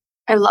quickly.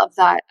 I love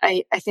that.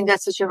 I think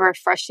that's such a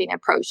refreshing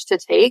approach to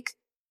take.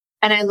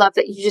 And I love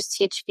that you just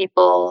teach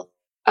people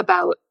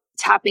about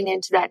tapping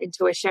into that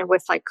intuition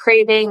with like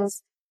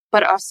cravings,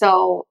 but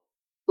also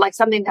like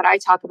something that I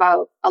talk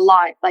about a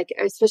lot, like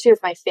especially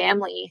with my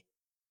family,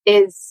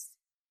 is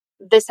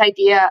this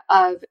idea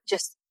of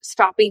just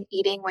stopping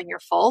eating when you're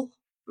full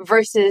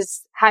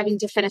versus having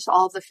to finish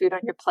all of the food on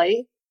your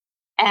plate.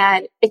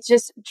 And it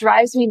just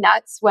drives me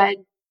nuts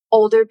when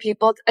older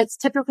people, it's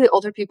typically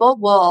older people,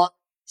 will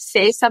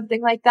say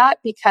something like that,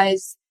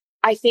 because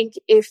I think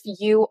if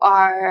you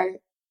are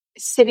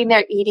sitting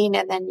there eating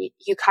and then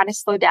you kind of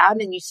slow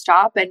down and you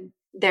stop and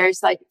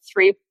there's like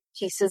 3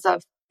 pieces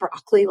of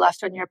broccoli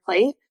left on your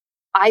plate,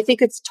 I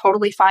think it's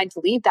totally fine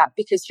to leave that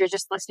because you're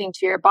just listening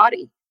to your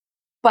body.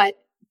 But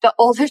the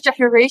older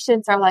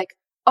generations are like,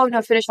 oh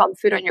no, finish all the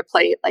food on your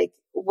plate. Like,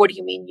 what do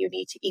you mean you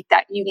need to eat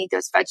that? You need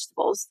those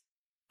vegetables.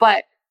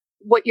 But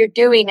what you're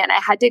doing, and I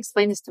had to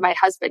explain this to my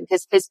husband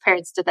because his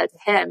parents did that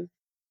to him.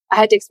 I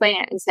had to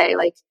explain it and say,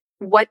 like,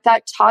 what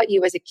that taught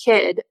you as a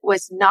kid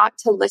was not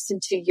to listen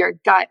to your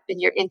gut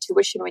and your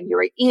intuition when you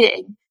were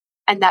eating,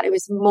 and that it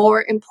was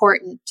more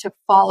important to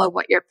follow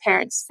what your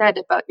parents said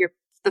about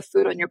the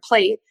food on your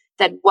plate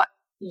than what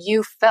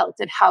you felt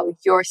and how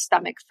your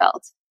stomach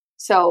felt.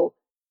 So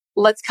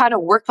let's kind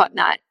of work on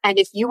that. And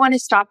if you want to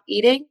stop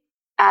eating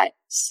at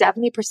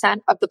 70%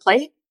 of the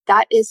plate,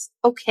 that is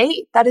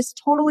okay. That is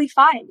totally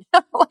fine.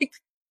 Like,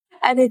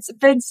 and it's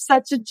been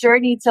such a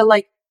journey to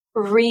like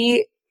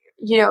reteach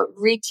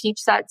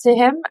that to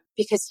him,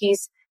 because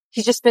he's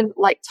just been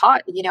like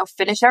taught,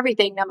 finish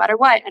everything no matter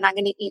what. And I'm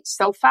going to eat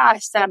so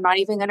fast that I'm not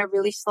even going to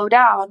really slow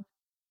down.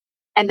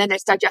 And then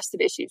there's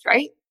digestive issues,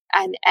 right?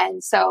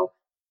 And so,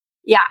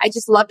 yeah, I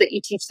just love that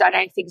you teach that.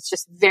 And I think it's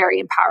just very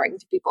empowering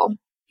to people.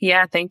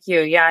 Yeah, thank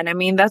you. Yeah. And I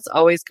mean, that's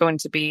always going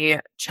to be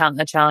a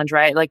challenge,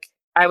 right? Like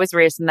I was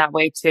raised in that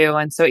way too.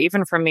 And so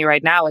even for me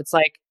right now, it's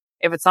like,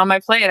 if it's on my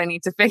plate, I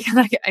need to figure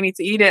like I need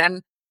to eat it.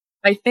 And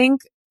I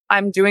think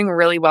I'm doing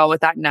really well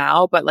with that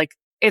now, but like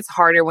it's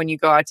harder when you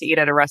go out to eat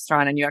at a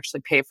restaurant and you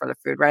actually pay for the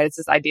food, right? It's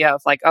this idea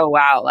of like, oh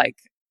wow, like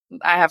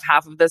I have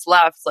half of this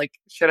left. Like,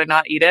 should I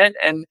not eat it?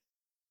 And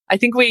I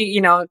think we,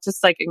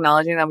 just like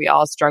acknowledging that we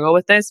all struggle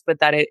with this, but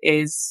that it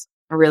is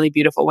really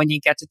beautiful when you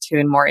get to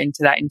tune more into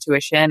that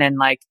intuition and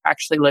like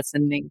actually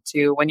listening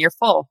to when you're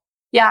full.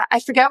 Yeah,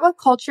 I forget what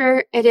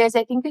culture it is.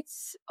 I think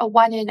it's a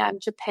one in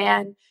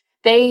Japan.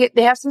 They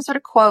have some sort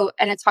of quote,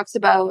 and it talks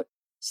about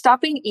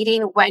stopping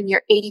eating when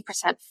you're 80%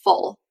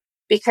 full,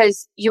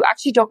 because you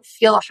actually don't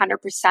feel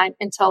 100%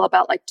 until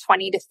about like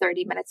 20 to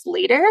 30 minutes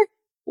later,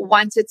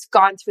 once it's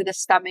gone through the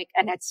stomach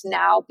and it's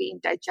now being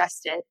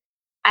digested.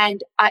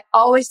 And I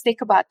always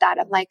think about that.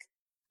 I'm like,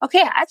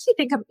 okay, I actually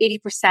think I'm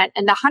 80%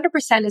 and the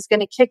 100% is going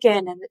to kick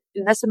in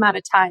this amount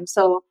of time.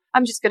 So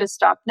I'm just going to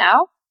stop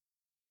now.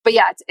 But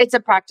yeah, it's a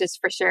practice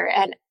for sure.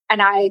 And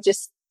I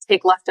just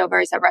take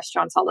leftovers at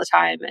restaurants all the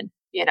time and,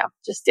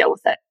 just deal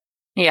with it.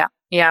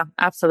 Yeah,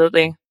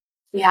 absolutely.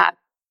 Yeah.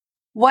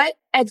 What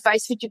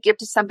advice would you give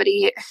to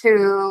somebody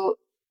who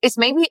is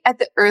maybe at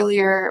the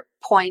earlier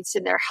points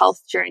in their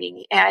health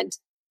journey and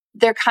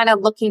they're kind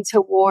of looking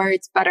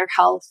towards better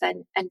health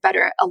and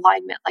better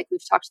alignment, like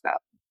we've talked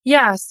about?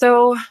 Yeah.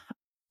 So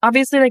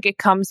obviously, like it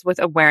comes with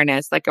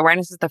awareness. Like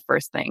awareness is the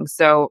first thing.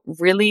 So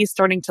really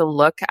starting to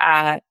look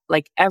at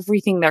like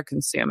everything they're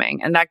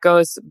consuming, and that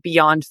goes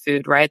beyond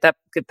food, right?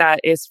 That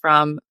is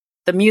from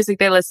the music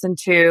they listen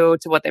to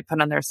what they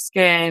put on their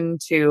skin,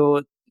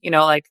 to,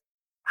 like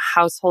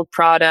household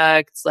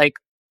products, like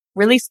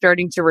really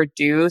starting to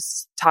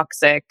reduce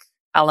toxic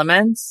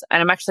elements.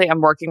 And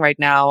I'm working right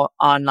now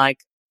on like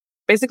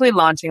basically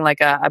launching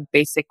like a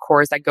basic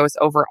course that goes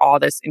over all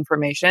this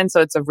information. So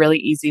it's a really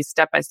easy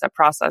step-by-step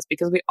process,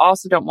 because we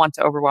also don't want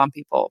to overwhelm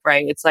people,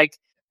 right? It's like,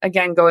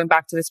 again, going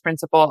back to this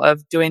principle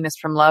of doing this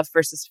from love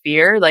versus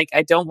fear. Like,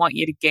 I don't want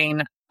you to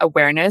gain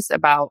awareness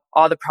about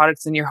all the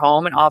products in your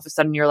home, and all of a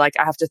sudden you're like,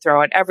 I have to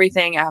throw out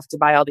everything. I have to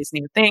buy all these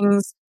new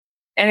things.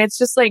 And it's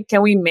just like,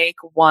 can we make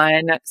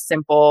one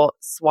simple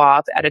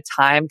swap at a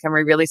time? Can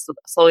we really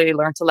slowly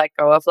learn to let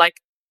go of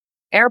like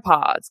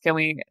AirPods? Can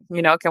we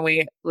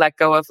let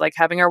go of like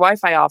having our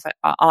Wi-Fi off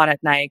on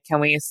at night?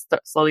 Can we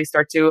slowly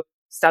start to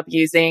stop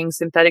using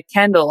synthetic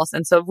candles?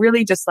 And so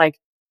really just like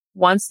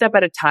one step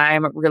at a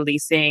time,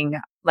 releasing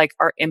like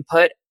our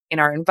input in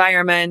our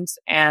environment.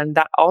 And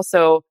that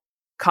also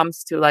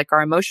comes to like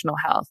our emotional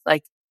health.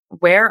 Like,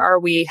 where are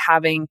we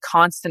having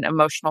constant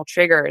emotional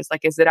triggers?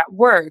 Like, is it at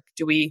work?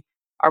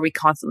 Are we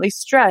constantly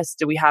stressed?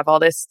 Do we have all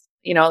this,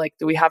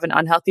 do we have an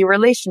unhealthy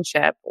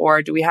relationship,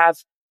 or do we have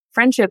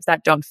friendships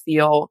that don't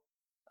feel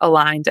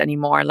aligned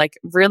anymore? Like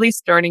really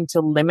starting to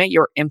limit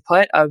your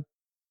input of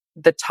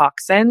the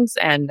toxins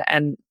and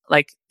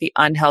like the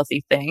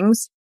unhealthy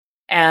things.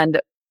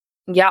 And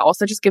yeah,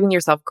 also just giving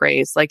yourself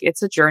grace. Like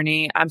it's a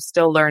journey. I'm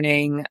still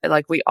learning,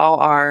 like we all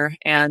are.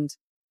 And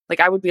like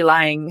I would be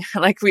lying,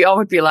 like we all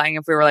would be lying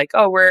if we were like,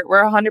 oh, we're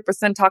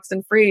 100%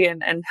 toxin free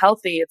and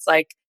healthy. It's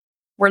like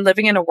we're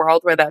living in a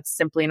world where that's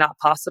simply not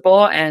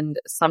possible. And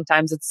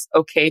sometimes it's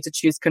okay to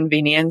choose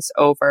convenience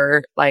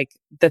over like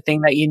the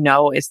thing that you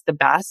know is the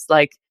best.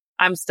 Like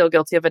I'm still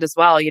guilty of it as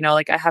well.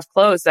 Like I have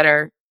clothes that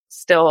are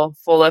still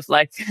full of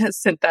like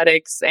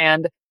synthetics,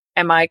 and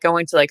am I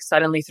going to like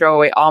suddenly throw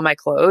away all my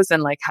clothes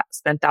and like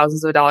spend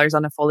thousands of dollars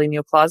on a fully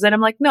new closet?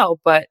 I'm like, no,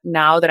 but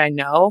now that I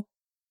know,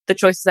 the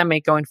choices I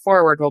make going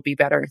forward will be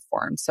better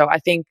informed. So I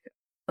think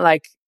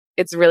like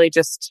it's really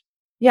just,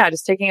 yeah,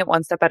 just taking it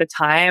one step at a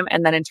time.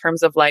 And then in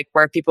terms of like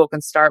where people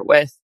can start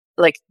with,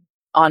 like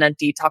on a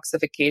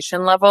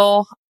detoxification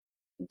level,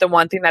 the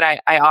one thing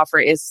that I offer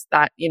is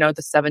that, the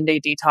 7-day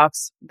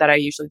detox that I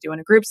usually do in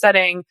a group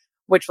setting,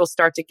 which will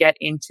start to get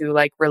into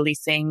like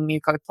releasing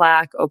mucoid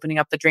plaque, opening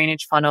up the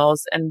drainage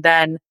funnels, and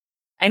then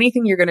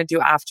anything you're going to do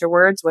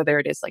afterwards, whether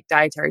it is like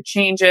dietary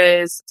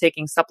changes,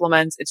 taking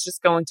supplements, it's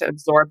just going to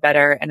absorb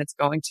better and it's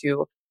going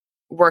to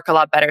work a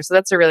lot better. So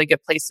that's a really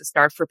good place to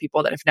start for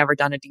people that have never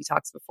done a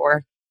detox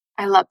before.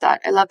 I love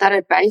that. I love that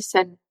advice.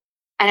 And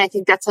I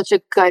think that's such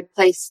a good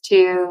place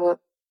to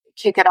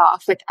kick it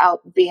off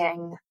without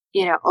being,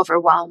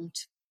 overwhelmed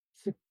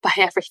by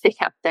everything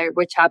out there,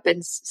 which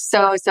happens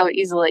so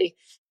easily.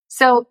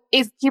 So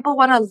if people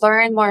want to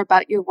learn more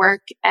about your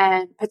work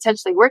and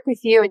potentially work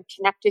with you and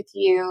connect with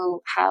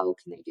you, how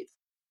can they do that?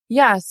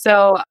 Yeah.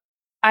 So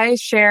I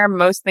share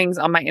most things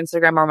on my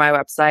Instagram or my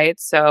website.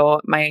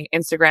 So my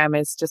Instagram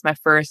is just my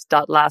first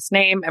dot last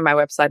name, and my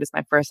website is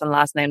my first and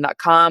last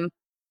name.com.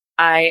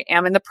 I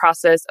am in the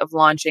process of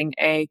launching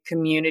a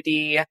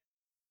community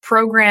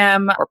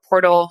program or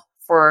portal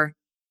for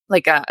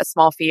like a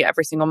small fee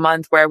every single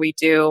month, where we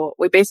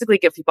basically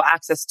give people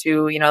access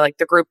to, like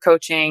the group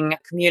coaching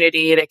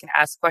community. They can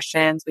ask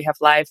questions. We have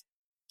live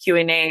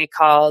Q&A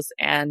calls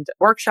and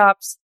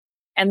workshops.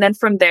 And then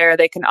from there,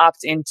 they can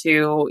opt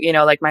into,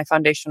 like my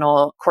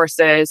foundational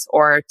courses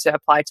or to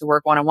apply to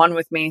work one-on-one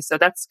with me. So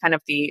that's kind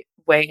of the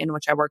way in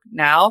which I work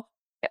now.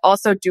 I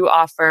also do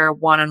offer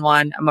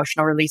one-on-one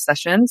emotional release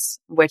sessions,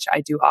 which I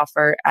do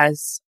offer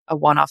as a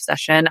one-off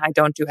session. I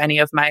don't do any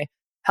of my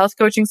health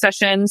coaching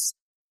sessions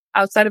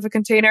outside of a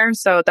container.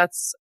 So that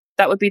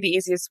would be the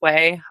easiest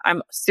way.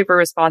 I'm super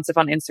responsive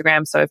on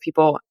Instagram. So if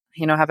people,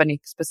 have any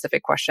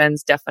specific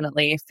questions,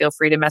 definitely feel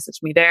free to message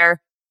me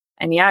there.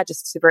 And yeah,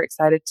 just super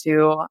excited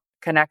to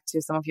connect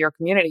to some of your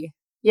community.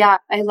 Yeah,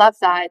 I love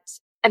that.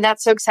 And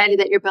that's so excited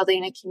that you're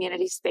building a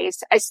community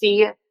space. I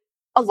see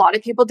a lot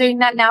of people doing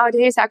that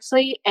nowadays,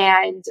 actually.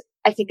 And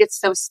I think it's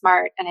so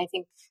smart. And I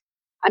think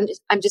I'm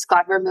just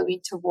glad we're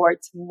moving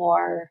towards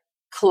more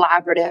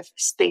collaborative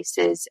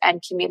spaces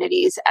and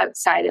communities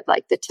outside of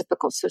like the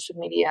typical social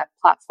media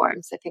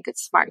platforms. I think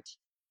it's smart.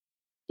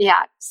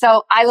 Yeah.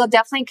 So I will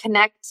definitely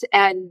connect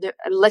and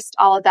list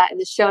all of that in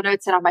the show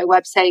notes and on my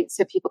website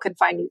so people can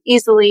find you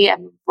easily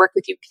and work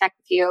with you, connect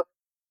with you.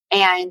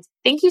 And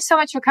thank you so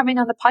much for coming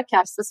on the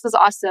podcast. This was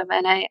awesome.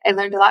 And I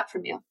learned a lot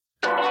from you.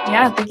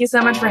 Yeah. Thank you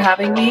so much for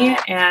having me,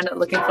 and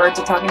looking forward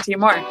to talking to you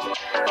more.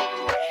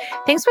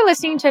 Thanks for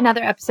listening to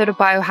another episode of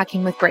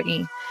Biohacking with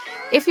Brittany.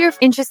 If you're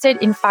interested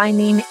in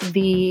finding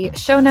the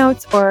show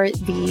notes or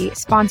the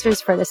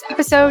sponsors for this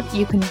episode,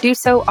 you can do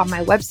so on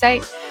my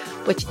website,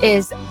 which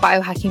is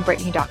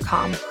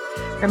biohackingbrittany.com.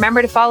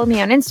 Remember to follow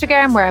me on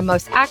Instagram, where I'm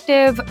most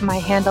active. My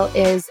handle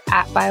is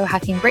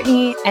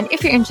 @biohackingbrittany. And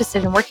if you're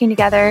interested in working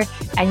together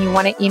and you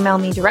want to email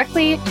me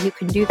directly, you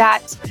can do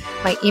that.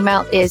 My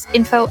email is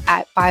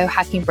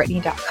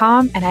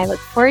info@biohackingbrittany.com. And I look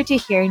forward to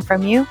hearing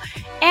from you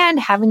and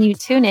having you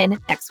tune in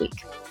next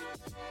week.